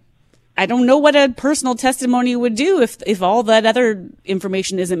I don't know what a personal testimony would do if all that other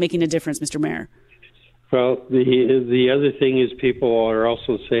information isn't making a difference, Mr. Mayor. Well, the other thing is people are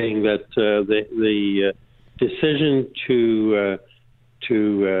also saying that the decision to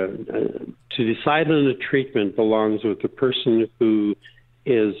decide on a treatment belongs with the person who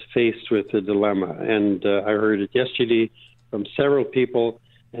is faced with a dilemma. And I heard it yesterday from several people,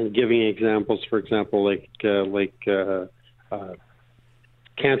 and giving examples, for example, like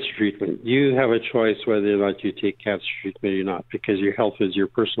cancer treatment. You have a choice whether or not you take cancer treatment or not, because your health is your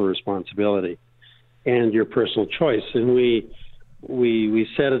personal responsibility and your personal choice. And we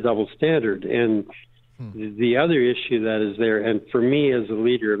set a double standard. And the other issue that is there, and for me as a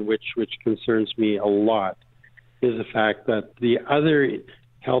leader, and which concerns me a lot, is the fact that the other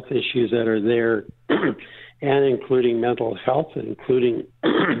health issues that are there, and including mental health, including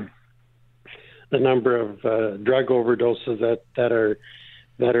the number of drug overdoses that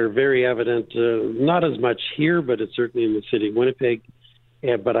are very evident, not as much here, but it's certainly in the city of Winnipeg.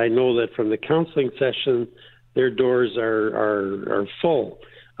 But I know that from the counseling session, their doors are full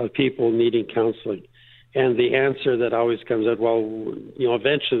of people needing counseling. And the answer that always comes out,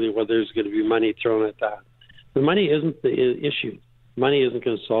 eventually, there's going to be money thrown at that. The money isn't the issue. Money isn't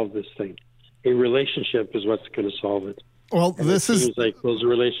going to solve this thing. A relationship is what's going to solve it. Well, and it seems like those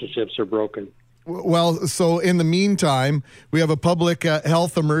relationships are broken. Well, so in the meantime, we have a public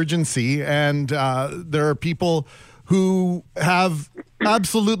health emergency, and there are people who have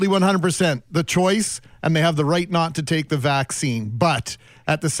absolutely 100% the choice, and they have the right not to take the vaccine. But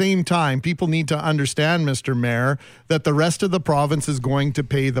at the same time, people need to understand, Mr. Mayor, that the rest of the province is going to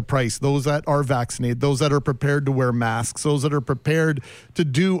pay the price. Those that are vaccinated, those that are prepared to wear masks, those that are prepared to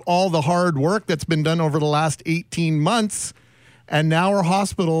do all the hard work that's been done over the last 18 months. And now our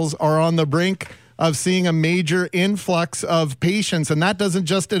hospitals are on the brink of seeing a major influx of patients. And that doesn't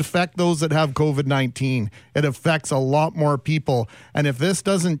just affect those that have COVID-19. It affects a lot more people. And if this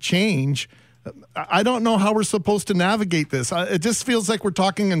doesn't change, I don't know how we're supposed to navigate this. It just feels like we're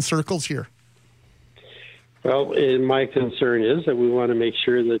talking in circles here. Well, my concern is that we want to make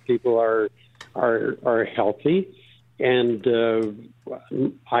sure that people are healthy, and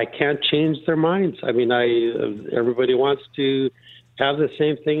I can't change their minds. I mean, everybody wants to have the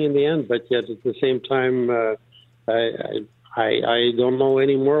same thing in the end, but yet at the same time, I don't know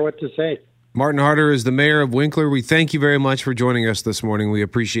anymore what to say. Martin Harder is the mayor of Winkler. We thank you very much for joining us this morning. We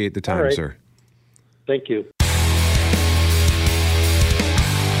appreciate the time, sir. Thank you.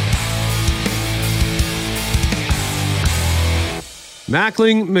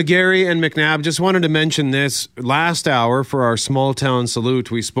 Mackling, McGarry, and McNabb, just wanted to mention this. Last hour for our small town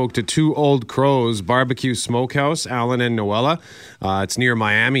salute, we spoke to two old crows, Barbecue Smokehouse, Alan and Noella. It's near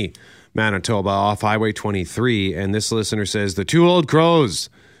Miami, Manitoba, off Highway 23. And this listener says, the two old crows.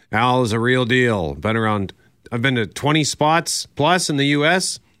 Al is a real deal. I've been to 20 spots plus in the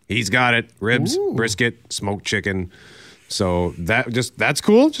U.S. He's got it. Ribs, brisket, smoked chicken. So that's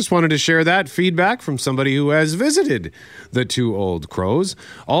cool. Just wanted to share that feedback from somebody who has visited the two old crows.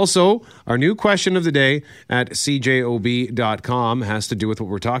 Also, our new question of the day at cjob.com has to do with what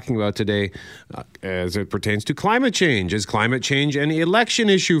we're talking about today as it pertains to climate change. Is climate change an election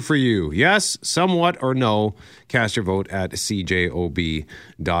issue for you? Yes, somewhat, or no? Cast your vote at cjob.com.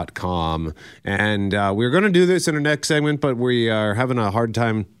 And we're going to do this in our next segment, but we are having a hard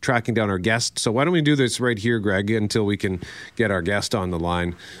time tracking down our guest. So why don't we do this right here, Greg, until we can get our guest on the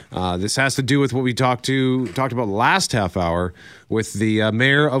line. This has to do with what we talked about last half hour with the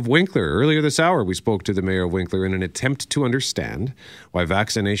mayor of Winkler. Earlier this hour, we spoke to the mayor of Winkler in an attempt to understand why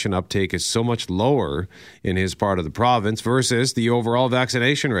vaccination uptake is so much lower in his part of the province versus the overall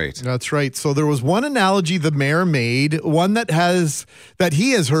vaccination rate. That's right. So there was one analogy the mayor made, one that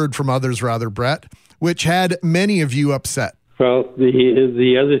he has heard from others, rather, Brett, which had many of you upset. Well,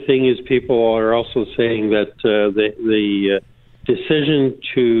 the other thing is people are also saying that the decision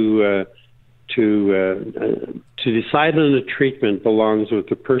to decide on a treatment belongs with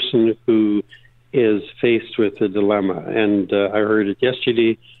the person who is faced with a dilemma. And I heard it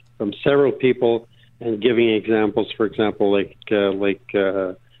yesterday from several people, and giving examples, for example, like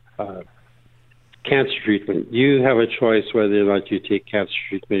cancer treatment. You have a choice whether or not you take cancer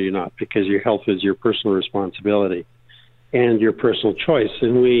treatment or not, because your health is your personal responsibility and your personal choice.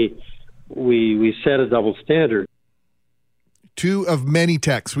 And we set a double standard. Two of many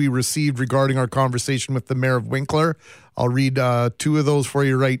texts we received regarding our conversation with the mayor of Winkler. I'll read two of those for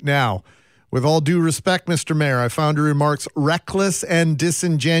you right now. With all due respect, Mr. Mayor, I found your remarks reckless and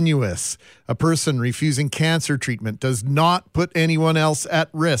disingenuous. A person refusing cancer treatment does not put anyone else at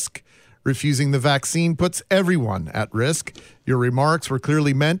risk. Refusing the vaccine puts everyone at risk. Your remarks were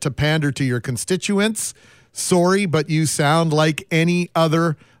clearly meant to pander to your constituents. Sorry, but you sound like any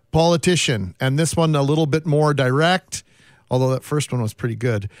other politician. And this one a little bit more direct, although that first one was pretty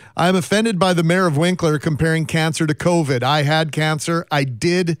good. I'm offended by the mayor of Winkler comparing cancer to COVID. I had cancer. I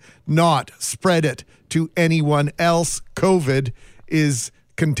did not spread it to anyone else. COVID is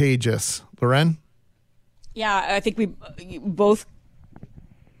contagious. Loren? Yeah, I think we both...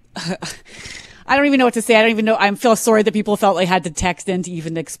 I don't even know what to say. I don't even know. I feel sorry that people felt they had to text in to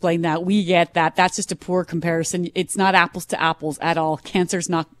even explain that. We get that. That's just a poor comparison. It's not apples to apples at all. Cancer's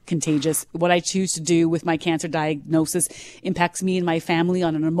not contagious. What I choose to do with my cancer diagnosis impacts me and my family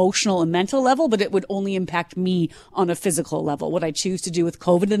on an emotional and mental level, but it would only impact me on a physical level. What I choose to do with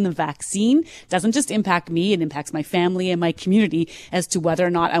COVID and the vaccine doesn't just impact me, it impacts my family and my community as to whether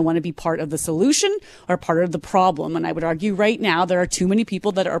or not I want to be part of the solution or part of the problem. And I would argue right now there are too many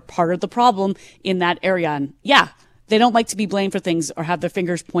people that are part of the problem in that area. And yeah, they don't like to be blamed for things or have their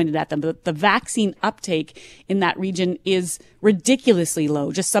fingers pointed at them. But the vaccine uptake in that region is ridiculously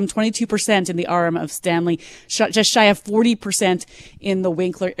low, just some 22% in the RM of Stanley, just shy of 40% in the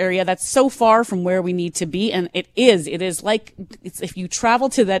Winkler area. That's so far from where we need to be. And it is like, if you travel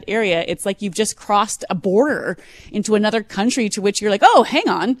to that area, it's like you've just crossed a border into another country to which you're like, oh, hang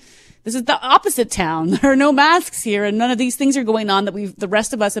on. This is the opposite town. There are no masks here, and none of these things are going on that the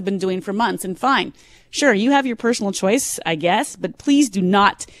rest of us have been doing for months. And fine, sure, you have your personal choice, I guess, but please do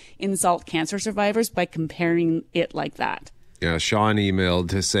not insult cancer survivors by comparing it like that. Yeah, Sean emailed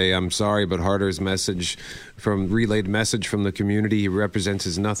to say, I'm sorry, but Harder's relayed message from the community he represents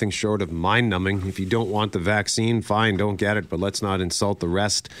is nothing short of mind-numbing. If you don't want the vaccine, fine, don't get it, but let's not insult the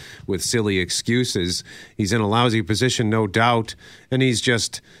rest with silly excuses. He's in a lousy position, no doubt, and he's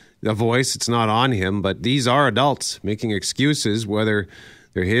just a voice. It's not on him, but these are adults making excuses, whether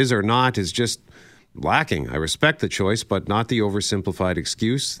they're his or not, is just lacking. I respect the choice, but not the oversimplified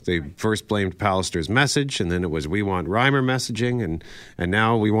excuse. They first blamed Battlestar's message, and then it was we want Reimer messaging, and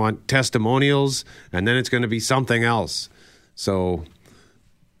now we want testimonials, and then it's going to be something else. So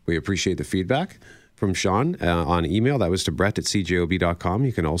we appreciate the feedback from Sean on email. That was to Brett at cjob.com.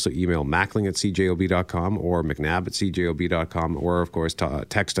 You can also email Mackling at cjob.com or McNabb at cjob.com, or, of course,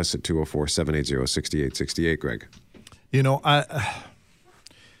 text us at 204-780-6868, Greg. You know,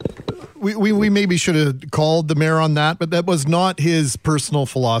 We maybe should have called the mayor on that, but that was not his personal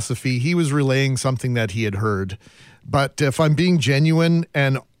philosophy. He was relaying something that he had heard. But if I'm being genuine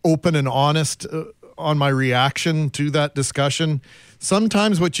and open and honest on my reaction to that discussion,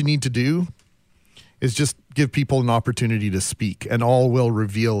 sometimes what you need to do is just give people an opportunity to speak, and all will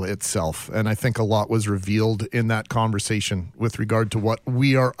reveal itself. And I think a lot was revealed in that conversation with regard to what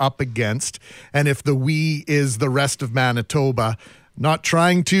we are up against. And if the we is the rest of Manitoba, not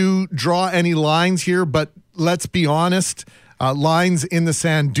trying to draw any lines here, but let's be honest, lines in the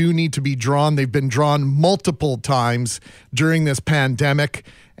sand do need to be drawn. They've been drawn multiple times during this pandemic,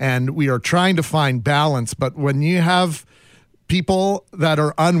 and we are trying to find balance. But when you have people that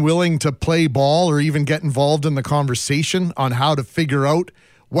are unwilling to play ball or even get involved in the conversation on how to figure out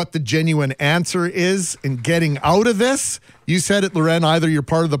what the genuine answer is in getting out of this, you said it, Loren, either you're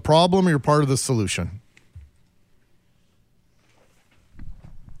part of the problem or you're part of the solution.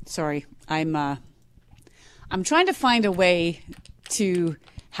 Sorry, I'm trying to find a way to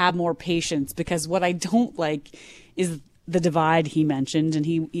have more patience, because what I don't like is the divide he mentioned, and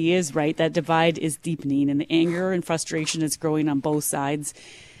he is right. That divide is deepening, and the anger and frustration is growing on both sides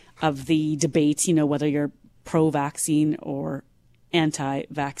of the debate, whether you're pro-vaccine or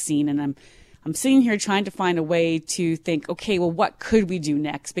anti-vaccine. And I'm sitting here trying to find a way to think, okay, well, what could we do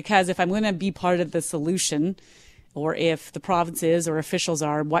next? Because if I'm going to be part of the solution, or if the provinces or officials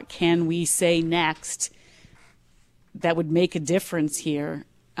are, what can we say next that would make a difference here?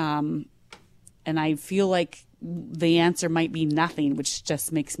 And I feel like the answer might be nothing, which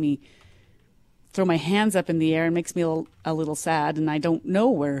just makes me throw my hands up in the air and makes me a little sad. And I don't know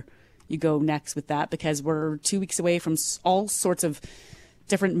where you go next with that, because we're 2 weeks away from all sorts of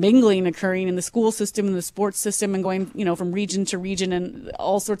different mingling occurring in the school system and the sports system, and going, from region to region, and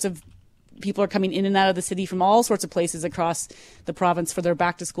all sorts of people are coming in and out of the city from all sorts of places across the province for their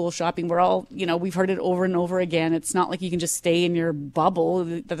back to school shopping. We're all, we've heard it over and over again. It's not like you can just stay in your bubble.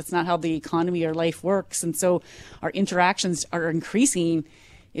 That's not how the economy or life works. And so our interactions are increasing.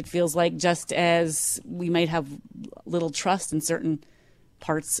 It feels like, just as we might have little trust in certain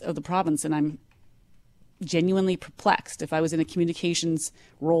parts of the province. And I'm genuinely perplexed. If I was in a communications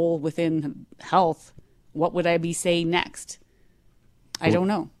role within health, what would I be saying next? I don't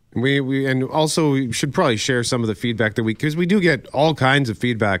know. We and also we should probably share some of the feedback that because we do get all kinds of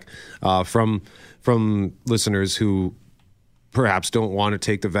feedback from listeners who perhaps don't want to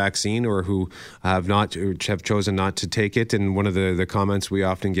take the vaccine, or who have chosen not to take it. And one of the comments we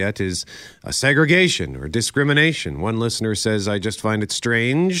often get is segregation or discrimination. One listener says, "I just find it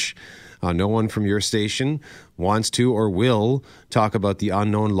strange. No one from your station wants to or will talk about the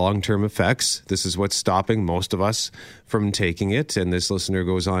unknown long-term effects. This is what's stopping most of us from taking it." And this listener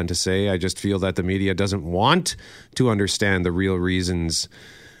goes on to say, "I just feel that the media doesn't want to understand the real reasons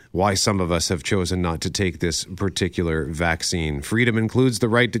why some of us have chosen not to take this particular vaccine. Freedom includes the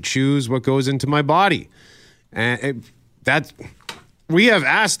right to choose what goes into my body." And we have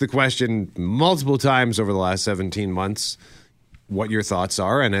asked the question multiple times over the last 17 months, what your thoughts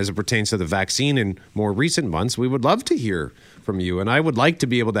are. And as it pertains to the vaccine in more recent months, we would love to hear from you. And I would like to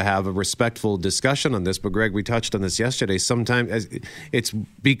be able to have a respectful discussion on this. But Greg, we touched on this yesterday. Sometimes it's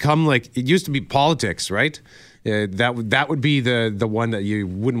become like, it used to be politics, right? That would be the one that you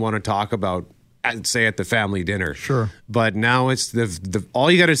wouldn't want to talk about, say, at the family dinner. Sure. But now it's the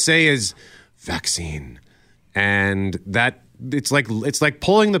all you got to say is vaccine. And that it's like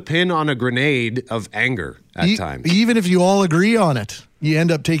pulling the pin on a grenade of anger at times. Even if you all agree on it, you end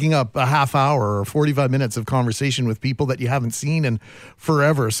up taking up a half hour or 45 minutes of conversation with people that you haven't seen in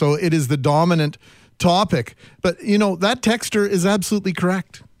forever. So it is the dominant topic. But, that texter is absolutely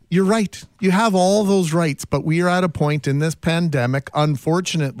correct. You're right. You have all those rights, but we are at a point in this pandemic,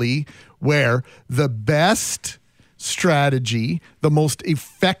 unfortunately, where the best strategy, the most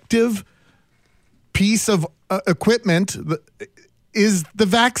effective piece of equipment is the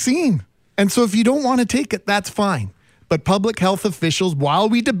vaccine. And so if you don't want to take it, that's fine. But public health officials, while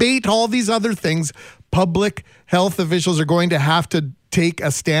we debate all these other things, public health officials are going to have to take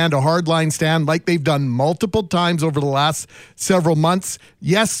a stand, a hardline stand, like they've done multiple times over the last several months.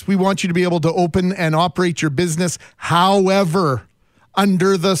 Yes, we want you to be able to open and operate your business. However,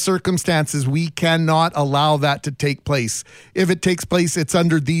 under the circumstances, we cannot allow that to take place. If it takes place, it's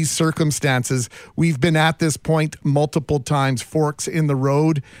under these circumstances. We've been at this point multiple times, forks in the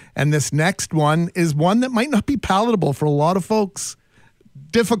road. And this next one is one that might not be palatable for a lot of folks.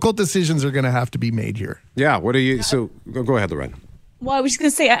 Difficult decisions are going to have to be made here. Yeah. So go ahead, Loren. Well, I was just going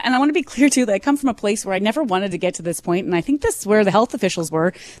to say, and I want to be clear too, that I come from a place where I never wanted to get to this point, and I think this is where the health officials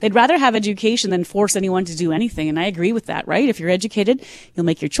were. They'd rather have education than force anyone to do anything, and I agree with that, right? If you're educated, you'll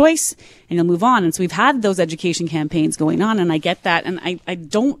make your choice, and you'll move on. And so we've had those education campaigns going on, and I get that, and I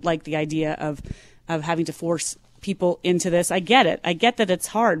don't like the idea of having to force people into this. I get it. I get that it's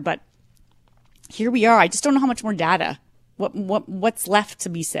hard, but here we are. I just don't know how much more data. What's left to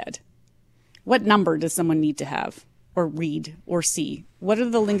be said? What number does someone need to have? Or read or see? What are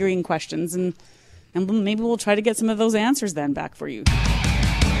the lingering questions? And maybe we'll try to get some of those answers then back for you.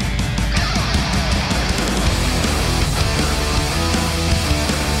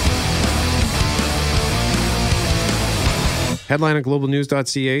 Headline at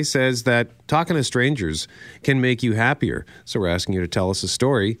globalnews.ca says that talking to strangers can make you happier. So we're asking you to tell us a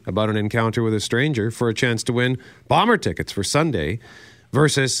story about an encounter with a stranger for a chance to win bomber tickets for Sunday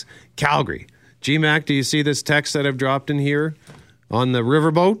versus Calgary. GMAC, do you see this text that I've dropped in here on the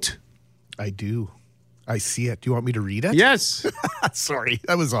riverboat? I do. I see it. Do you want me to read it? Yes. Sorry,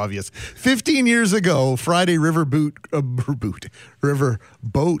 that was obvious. 15 years ago, Friday riverboat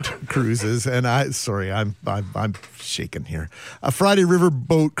cruises, and I'm shaking here. Friday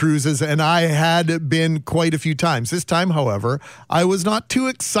riverboat cruises, and I had been quite a few times. This time, however, I was not too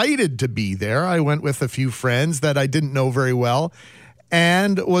excited to be there. I went with a few friends that I didn't know very well,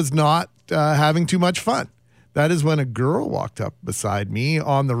 and was not having too much fun. That is when a girl walked up beside me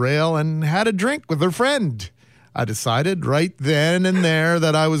on the rail and had a drink with her friend. I decided right then and there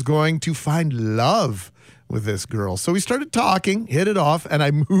that I was going to find love with this girl. So we started talking, hit it off, and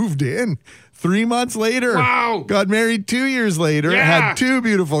I moved in 3 months later. Wow. Got married 2 years later, had 2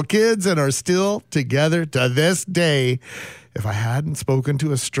 beautiful kids, and are still together to this day. If I hadn't spoken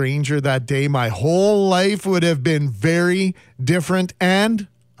to a stranger that day, my whole life would have been very different and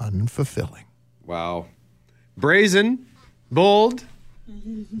unfulfilling. Wow. Brazen, bold,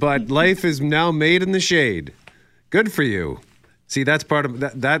 but life is now made in the shade. Good for you. See, that's part of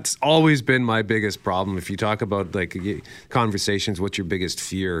that. That's always been my biggest problem. If you talk about like conversations, what's your biggest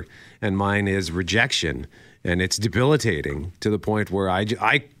fear? And mine is rejection, and it's debilitating to the point where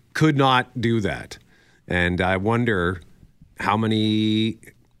I could not do that. And I wonder how many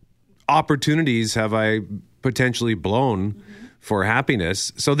opportunities have I potentially blown for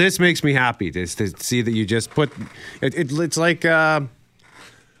happiness. So this makes me happy to see that you just put it's like I'm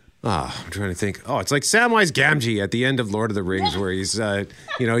trying to think. Oh, it's like Samwise Gamgee at the end of Lord of the Rings, where he's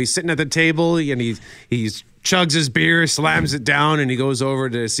he's sitting at the table and he chugs his beer, slams it down, and he goes over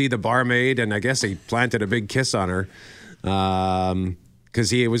to see the barmaid, and I guess he planted a big kiss on her because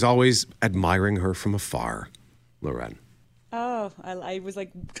he was always admiring her from afar. Loren. Oh, I was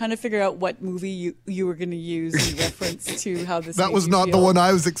like trying to figure out what movie you were going to use in reference to how this. That was not the one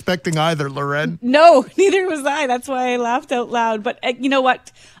I was expecting either, Loren. No, neither was I. That's why I laughed out loud. But you know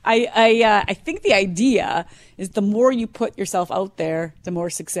what? I think the idea is the more you put yourself out there, the more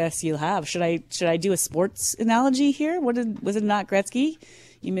success you'll have. Should I do a sports analogy here? Was it not Gretzky?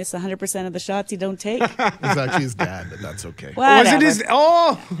 You miss 100% of the shots you don't take. It was actually his dad, but that's okay. Was it his?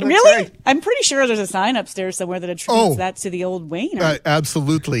 Oh, really? Right. I'm pretty sure there's a sign upstairs somewhere that attributes that to the old Wayne.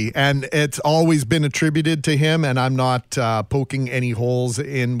 Absolutely, and it's always been attributed to him. And I'm not poking any holes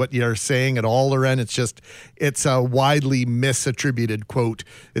in what you're saying at all, Loren. It's a widely misattributed quote.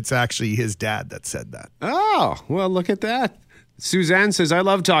 It's actually his dad that said that. Oh, well, look at that. Suzanne says, I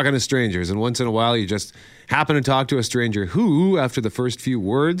love talking to strangers, and once in a while you just happen to talk to a stranger who, after the first few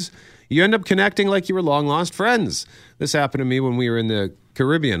words, you end up connecting like you were long-lost friends. This happened to me when we were in the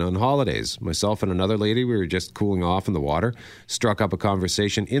Caribbean on holidays. Myself and another lady, we were just cooling off in the water, struck up a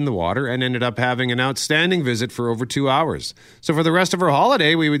conversation in the water, and ended up having an outstanding visit for over 2 hours. So for the rest of our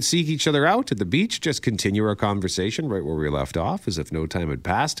holiday, we would seek each other out at the beach, just continue our conversation right where we left off, as if no time had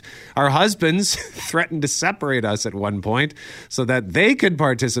passed. Our husbands threatened to separate us at one point so that they could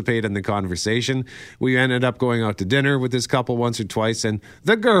participate in the conversation. We ended up going out to dinner with this couple once or twice, and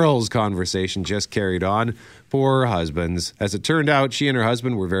the girls' conversation just carried on. Poor husbands. As it turned out, she and her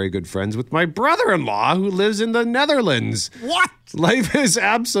husband were very good friends with my brother-in-law who lives in the Netherlands. What? Life is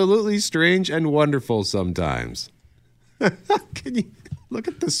absolutely strange and wonderful sometimes. Can you look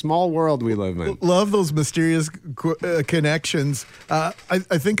at the small world we live in? Love those mysterious connections. I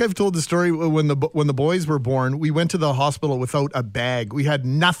think I've told the story when the boys were born. We went to the hospital without a bag. We had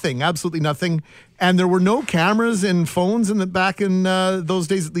nothing, absolutely nothing. And there were no cameras and phones back in those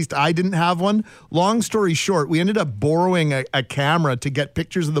days. At least I didn't have one. Long story short, we ended up borrowing a camera to get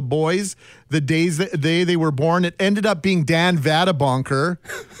pictures of the boys the day they were born. It ended up being Dan Vadabonker,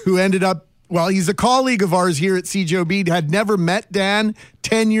 who ended up Well, he's a colleague of ours here at CJOB. Had never met Dan.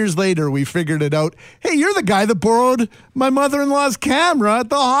 10 years later, we figured it out. Hey, you're the guy that borrowed my mother-in-law's camera at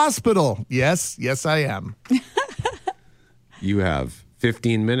the hospital. Yes, I am. You have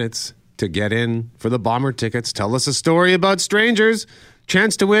 15 minutes to get in for the Bomber tickets. Tell us a story about strangers.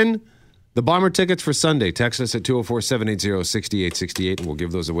 Chance to win the Bomber tickets for Sunday. Text us at 204-780-6868, and we'll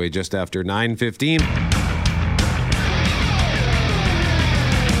give those away just after 9:15.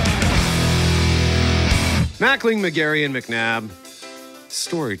 Mackling, McGarry, and McNabb.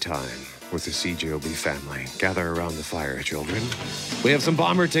 Story time with the CJOB family. Gather around the fire, children. We have some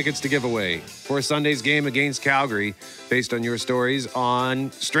Bomber tickets to give away for Sunday's game against Calgary based on your stories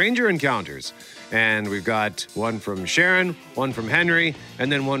on stranger encounters. And we've got one from Sharon, one from Henry,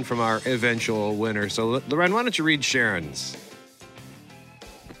 and then one from our eventual winner. So, Loren, why don't you read Sharon's?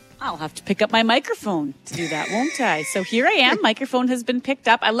 I'll have to pick up my microphone to do that, won't I? So here I am. Microphone has been picked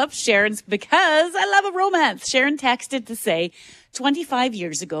up. I love Sharon's because I love a romance. Sharon texted to say, 25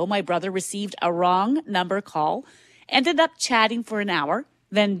 years ago, my brother received a wrong number call, ended up chatting for an hour,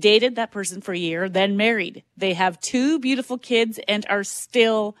 then dated that person for a year, then married. They have 2 beautiful kids and are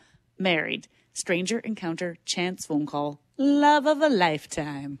still married. Stranger encounter, chance phone call, love of a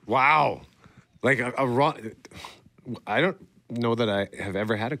lifetime. Wow. Like a wrong... I don't know that I have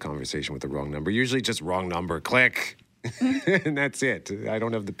ever had a conversation with the wrong number. Usually just wrong number, click, and that's it. I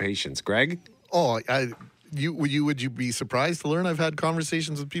don't have the patience. Greg? Oh, would you be surprised to learn I've had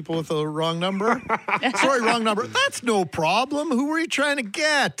conversations with people with a wrong number? Sorry, wrong number. That's no problem. Who were you trying to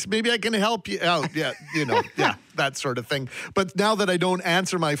get? Maybe I can help you out. Yeah, that sort of thing. But now that I don't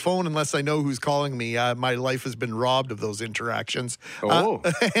answer my phone unless I know who's calling me, my life has been robbed of those interactions. Oh.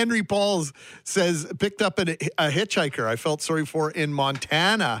 Henry Pauls says, picked up a hitchhiker I felt sorry for in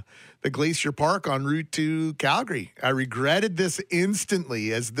Montana, the Glacier Park en route to Calgary. I regretted this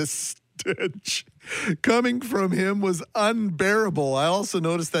instantly as this stench coming from him was unbearable. I also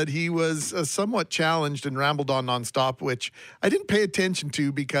noticed that he was somewhat challenged and rambled on nonstop, which I didn't pay attention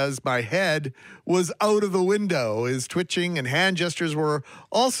to because my head was out of the window. His twitching and hand gestures were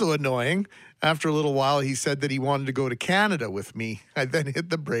also annoying. After a little while, he said that he wanted to go to Canada with me. I then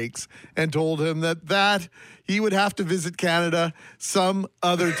hit the brakes and told him that he would have to visit Canada some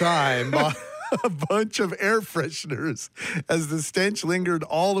other time. A bunch of air fresheners as the stench lingered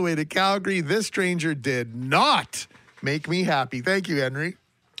all the way to Calgary. This stranger did not make me happy. Thank you, Henry.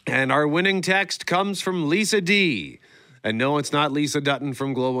 And our winning text comes from Lisa D. And no, it's not Lisa Dutton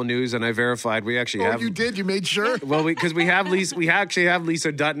from Global News, and I verified we actually have... Oh, you did? You made sure? Well, because we actually have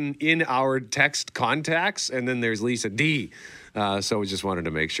Lisa Dutton in our text contacts, and then there's Lisa D. So we just wanted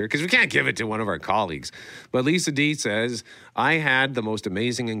to make sure, because we can't give it to one of our colleagues. But Lisa D says, I had the most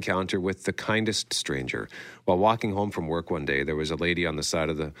amazing encounter with the kindest stranger. While walking home from work one day, there was a lady on the side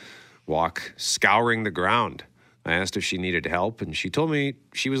of the walk scouring the ground. I asked if she needed help, and she told me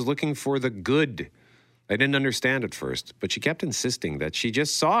she was looking for the good. I didn't understand at first, but she kept insisting that she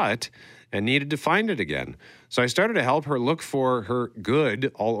just saw it and needed to find it again. So I started to help her look for her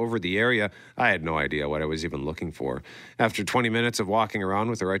good all over the area. I had no idea what I was even looking for. After 20 minutes of walking around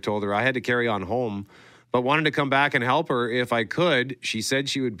with her, I told her I had to carry on home, but wanted to come back and help her if I could. She said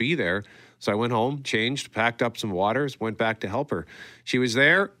she would be there. So I went home, changed, packed up some waters, went back to help her. She was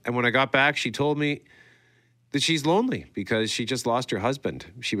there, and when I got back, she told me that she's lonely because she just lost her husband.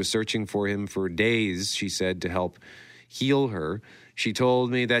 She was searching for him for days, she said, to help heal her. She told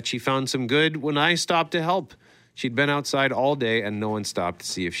me that she found some good when I stopped to help. She'd been outside all day and no one stopped to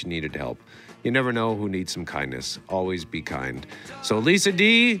see if she needed help. You never know who needs some kindness. Always be kind. So Lisa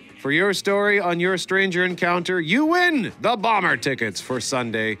D, for your story on your stranger encounter, you win the Bomber tickets for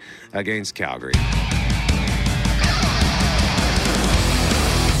Sunday against Calgary.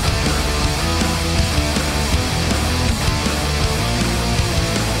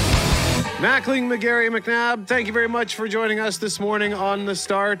 Mackling, McGarry, McNabb, thank you very much for joining us this morning on The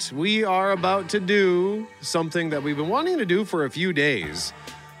Start. We are about to do something that we've been wanting to do for a few days,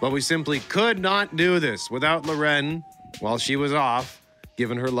 but we simply could not do this without Loren while she was off,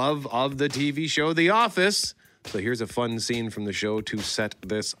 given her love of the TV show The Office. So here's a fun scene from the show to set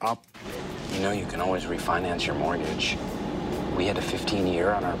this up. You know you can always refinance your mortgage. We had a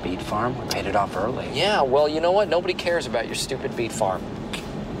 15-year on our beet farm. We paid it off early. Yeah, well, you know what? Nobody cares about your stupid beet farm.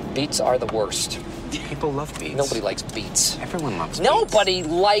 Beets are the worst. People love beets. Nobody likes beets. Everyone loves beets. Nobody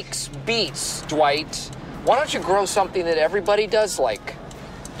likes beets, Dwight. Why don't you grow something that everybody does like?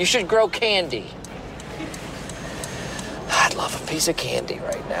 You should grow candy. I'd love a piece of candy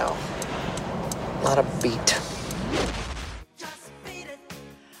right now. Not a beet.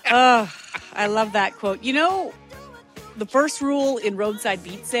 Oh, I love that quote. You know, the first rule in roadside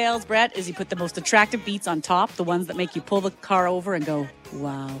beet sales, Brett, is you put the most attractive beets on top, the ones that make you pull the car over and go,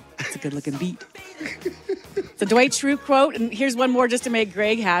 wow, that's a good-looking beet. It's a Dwight Schrute quote, and here's one more just to make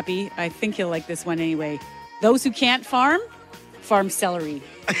Greg happy. I think he'll like this one anyway. Those who can't farm celery.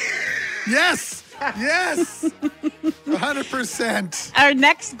 Yes! Yes! 100%. Our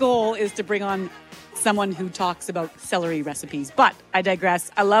next goal is to bring on someone who talks about celery recipes. But I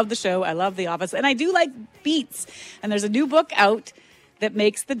digress. I love the show. I love The Office. And I do like beets. And there's a new book out that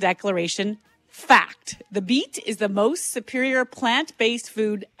makes the declaration fact. The beet is the most superior plant-based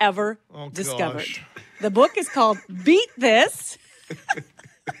food ever discovered. Gosh. The book is called Beet This,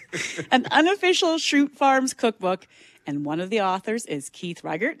 an Unofficial Schrute Farms Cookbook. And one of the authors is Keith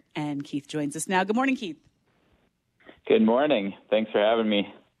Reichert. And Keith joins us now. Good morning, Keith. Good morning. Thanks for having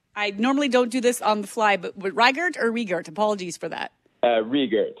me. I normally don't do this on the fly, but Reichert or Riegert? Apologies for that.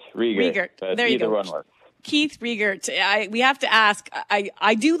 Riegert. There you either go. one works. Keith Riegert, we have to ask,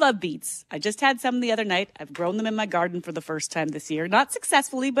 I do love beets. I just had some the other night. I've grown them in my garden for the first time this year. Not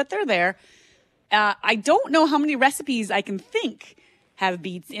successfully, but they're there. I don't know how many recipes I can think have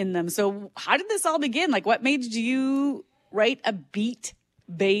beets in them. So how did this all begin? Like, what made you write a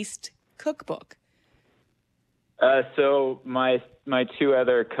beet-based cookbook? So my two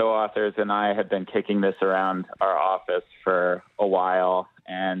other co-authors and I have been kicking this around our office for a while.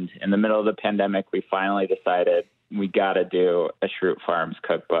 And in the middle of the pandemic, we finally decided we got to do a Schrute Farms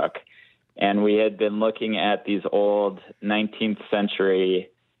cookbook. And we had been looking at these old 19th century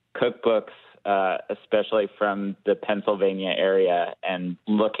cookbooks, especially from the Pennsylvania area, and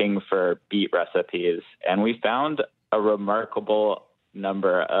looking for beet recipes. And we found a remarkable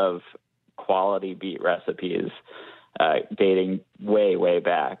number of quality beet recipes dating way, way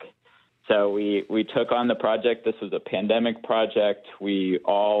back. So we took on the project. This was a pandemic project. We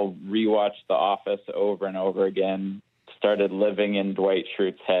all rewatched The Office over and over again, started living in Dwight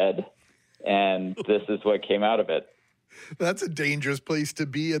Schrute's head, and this is what came out of it. That's a dangerous place to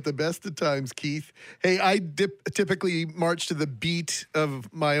be at the best of times, Keith. Hey, I typically march to the beat of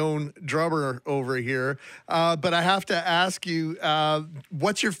my own drummer over here, but I have to ask you,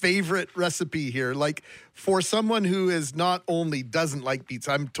 what's your favorite recipe here? Like, for someone who is not only doesn't like beets,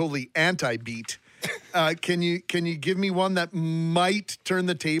 I'm totally anti-beet. Can you give me one that might turn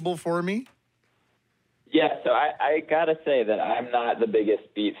the table for me? Yeah, so I gotta say that I'm not the biggest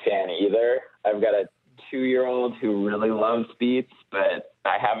beet fan either. I've got a 2-year-old who really loves beets, but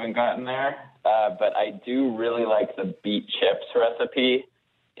I haven't gotten there. But I do really like the beet chips recipe.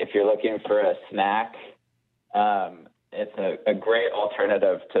 If you're looking for a snack, it's a great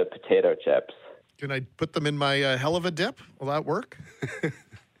alternative to potato chips. Can I put them in my hell of a dip? Will that work?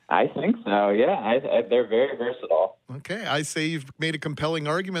 I think so, yeah. They're very versatile. Okay, I say you've made a compelling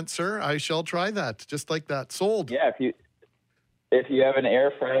argument, sir. I shall try that, just like that. Sold. Yeah, if you have an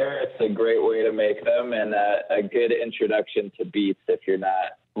air fryer, it's a great way to make them, and a good introduction to beets if you're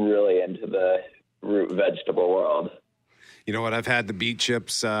not really into the root vegetable world. You know what? I've had the beet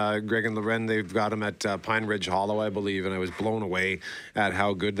chips. Greg and Loren, they've got them at Pine Ridge Hollow, I believe, and I was blown away at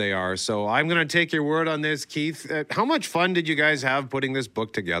how good they are. So I'm going to take your word on this, Keith. How much fun did you guys have putting this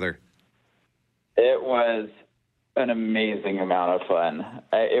book together? It was an amazing amount of fun.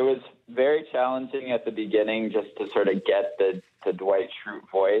 It was very challenging at the beginning just to sort of get the Dwight Schrute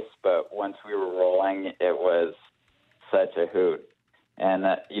voice, but once we were rolling, it was such a hoot. And,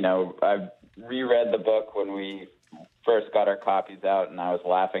 I've reread the book when we first got our copies out, and I was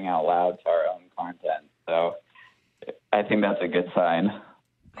laughing out loud to our own content. So I think that's a good sign.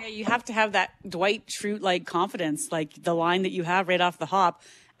 Yeah, you have to have that Dwight Schrute-like confidence, like the line that you have right off the hop.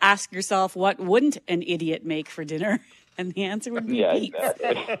 Ask yourself, what wouldn't an idiot make for dinner? And the answer would be beets.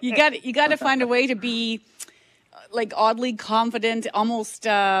 Exactly. You got to find a way to be like oddly confident, almost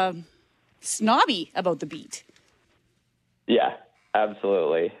snobby about the beet. Yeah,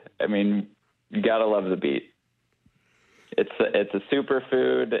 absolutely. I mean, you got to love the beet. It's a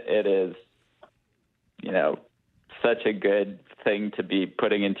superfood. It is, such a good thing to be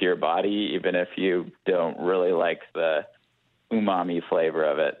putting into your body, even if you don't really like the umami flavor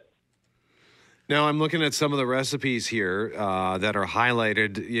of it. Now, I'm looking at some of the recipes here that are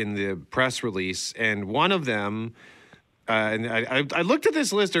highlighted in the press release, and one of them, and I looked at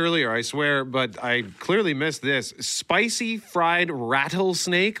this list earlier, I swear, but I clearly missed this. Spicy fried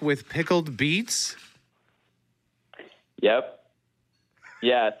rattlesnake with pickled beets? Yep.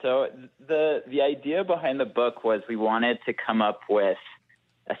 Yeah, so the idea behind the book was we wanted to come up with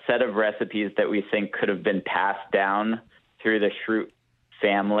a set of recipes that we think could have been passed down through the Schrute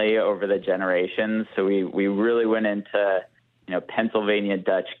family over the generations. So we really went into, Pennsylvania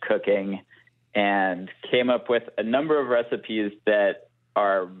Dutch cooking and came up with a number of recipes that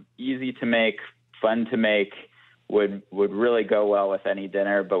are easy to make, fun to make, would really go well with any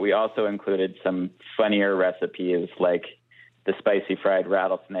dinner. But we also included some funnier recipes like the spicy fried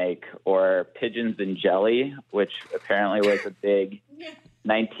rattlesnake or pigeons in jelly, which apparently was a big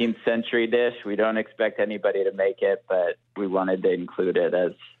 19th century dish. We don't expect anybody to make it, but we wanted to include it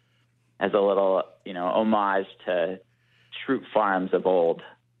as a little, homage to Schrute Farms of old.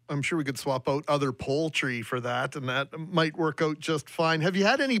 I'm sure we could swap out other poultry for that, and that might work out just fine. Have you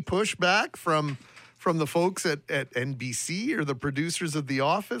had any pushback from the folks at NBC or the producers of The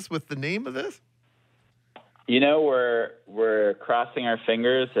Office with the name of this? We're crossing our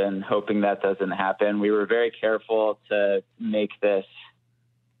fingers and hoping that doesn't happen. We were very careful to make this,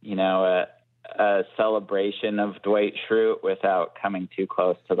 a celebration of Dwight Schrute without coming too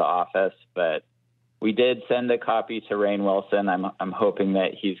close to The Office. But we did send a copy to Rainn Wilson. I'm hoping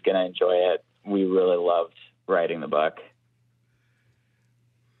that he's going to enjoy it. We really loved writing the book.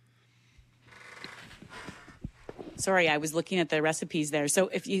 Sorry, I was looking at the recipes there. So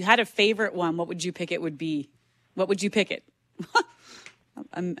if you had a favorite one, what would you pick it would be? What would you pick it?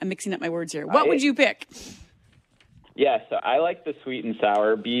 I'm mixing up my words here. What would you pick? Yeah, so I like the sweet and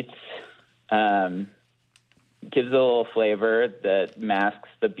sour beets. Gives it a little flavor that masks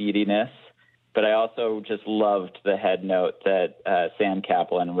the beatiness. But I also just loved the head note that Sam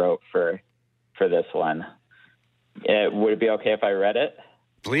Kaplan wrote for this one. Would it be okay if I read it?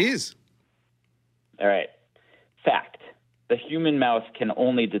 Please. All right. Fact. The human mouth can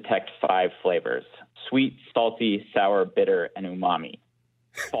only detect 5 flavors: sweet, salty, sour, bitter, and umami.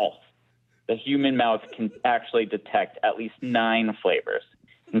 False. The human mouth can actually detect at least 9 flavors,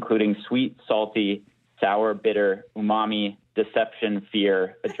 including sweet, salty, sour, bitter, umami, deception,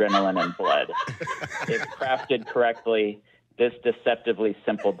 fear, adrenaline, and blood. If crafted correctly, this deceptively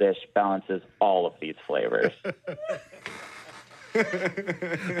simple dish balances all of these flavors.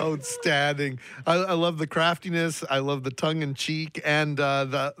 Outstanding. I love the craftiness. I love the tongue-in-cheek and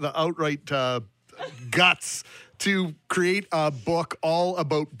the outright guts to create a book all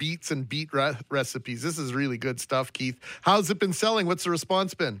about beets and beet recipes. This is really good stuff, Keith. How's it been selling? What's the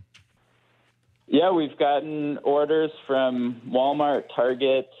response been? Yeah, we've gotten orders from Walmart,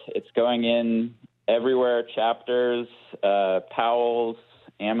 Target. It's going in everywhere, Chapters, Powell's,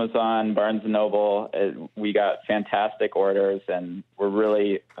 Amazon, Barnes & Noble. We got fantastic orders, and we're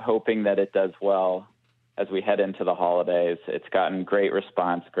really hoping that it does well as we head into the holidays. It's gotten great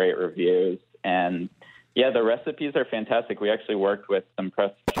response, great reviews, and yeah, the recipes are fantastic. We actually worked with some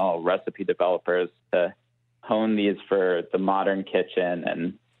professional recipe developers to hone these for the modern kitchen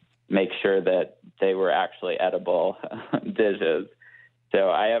and make sure that they were actually edible dishes. So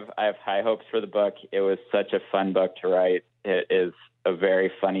I have high hopes for the book. It was such a fun book to write. It is a very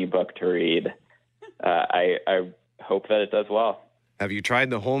funny book to read. I hope that it does well. Have you tried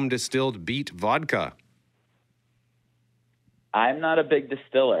the home distilled beet vodka? I'm not a big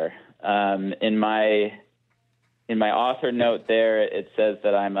distiller. In my author note there, it says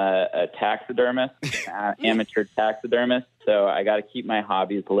that I'm a taxidermist, amateur taxidermist. So I got to keep my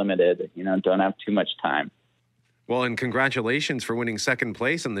hobbies limited. Don't have too much time. Well, and congratulations for winning second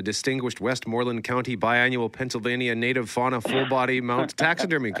place in the distinguished Westmoreland County Biannual Pennsylvania Native Fauna Full Body Mount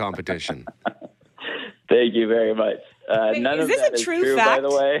Taxidermy Competition. Thank you very much. None of that is true, by the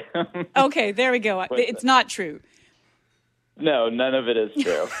way. Okay, there we go. It's not true. No, none of it is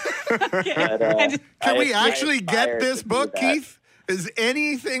true. Can we actually get this book, Keith? Is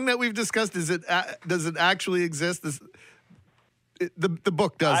anything that we've discussed, does it actually exist? The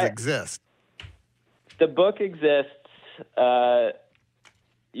book does exist. The book exists.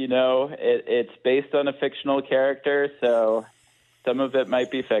 It's based on a fictional character, so some of it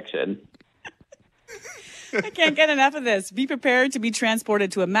might be fiction. I can't get enough of this. Be prepared to be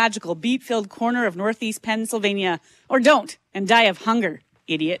transported to a magical beet-filled corner of Northeast Pennsylvania. Or don't, and die of hunger,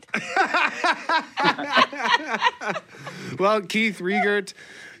 idiot. Well, Keith Riegert,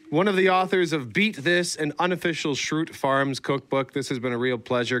 one of the authors of Beet This, an Unofficial Schrute Farms Cookbook. This has been a real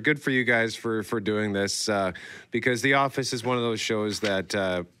pleasure. Good for you guys for doing this, because The Office is one of those shows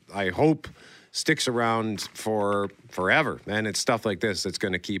that I hope sticks around for forever. And it's stuff like this that's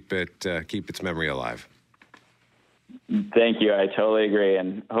going to keep its memory alive. Thank you. I totally agree.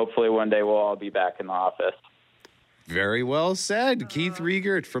 And hopefully one day we'll all be back in the office. Very well said. Keith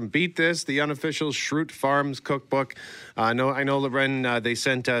Riegert from Beet This, the Unofficial Schrute Farms Cookbook. I know, Loren, they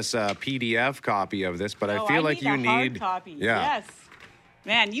sent us a PDF copy of this, but I feel like you need a hard copy. Yeah. Yes.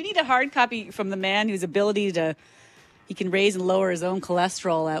 Man, you need a hard copy from the man whose ability he can raise and lower his own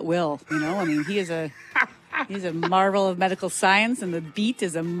cholesterol at will. He is He's a marvel of medical science, and the beet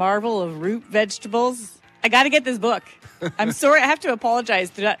is a marvel of root vegetables. I got to get this book. I'm sorry. I have to apologize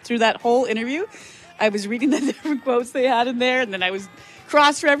through that whole interview. I was reading the different quotes they had in there, and then I was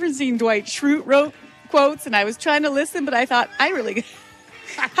cross-referencing Dwight Schrute wrote quotes, and I was trying to listen, but I thought,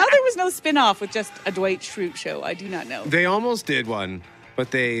 how there was no spin-off with just a Dwight Schrute show, I do not know. They almost did one,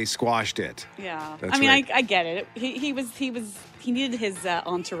 but they squashed it. Yeah. That's I mean, right. I get it. He needed his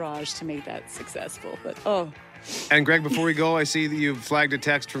entourage to make that successful, but And Greg, before we go, I see that you've flagged a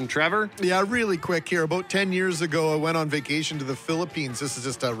text from Trevor. Yeah, really quick here. About 10 years ago, I went on vacation to the Philippines. This is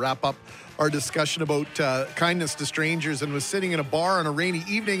just to wrap up our discussion about kindness to strangers, and was sitting in a bar on a rainy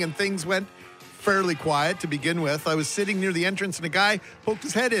evening, and things went fairly quiet to begin with. I was sitting near the entrance, and a guy poked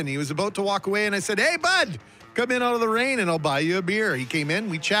his head in. He was about to walk away, and I said, "Hey, bud, come in out of the rain and I'll buy you a beer." He came in,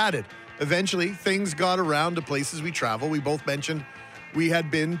 we chatted. Eventually, things got around to places we travel. We both mentioned we had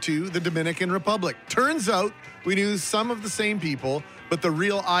been to the Dominican Republic. Turns out we knew some of the same people, but the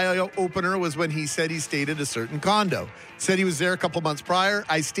real eye-opener was when he said he stayed at a certain condo. Said he was there a couple months prior.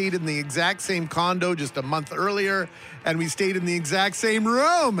 I stayed in the exact same condo just a month earlier, and we stayed in the exact same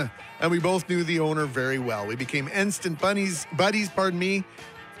room. And we both knew the owner very well. We became instant buddies,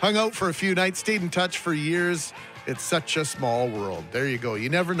 hung out for a few nights, stayed in touch for years. It's such a small world. There you go. You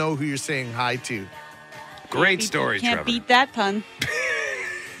never know who you're saying hi to. Great story, Can't Trevor. beat that pun.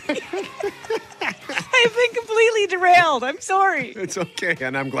 I've been completely derailed. I'm sorry. It's okay,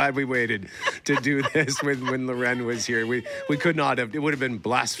 and I'm glad we waited to do this when Loren was here. We could not have. It would have been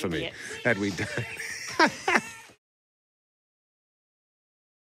blasphemy had we done.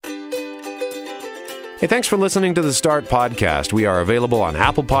 Hey, thanks for listening to the Start Podcast. We are available on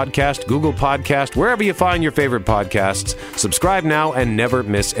Apple Podcast, Google Podcast, wherever you find your favorite podcasts. Subscribe now and never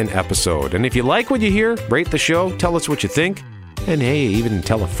miss an episode. And if you like what you hear, rate the show, tell us what you think. And hey, even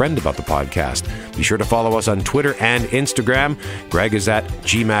tell a friend about the podcast. Be sure to follow us on Twitter and Instagram. Greg is at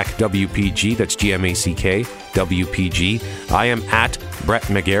GMACWPG. That's GMACK WPG. I am at Brett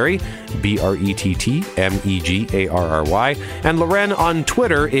McGarry, BRETTMEGARRY. And Loren on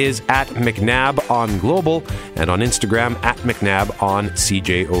Twitter is at McNabb on Global, and on Instagram at McNabb on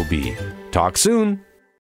CJOB. Talk soon.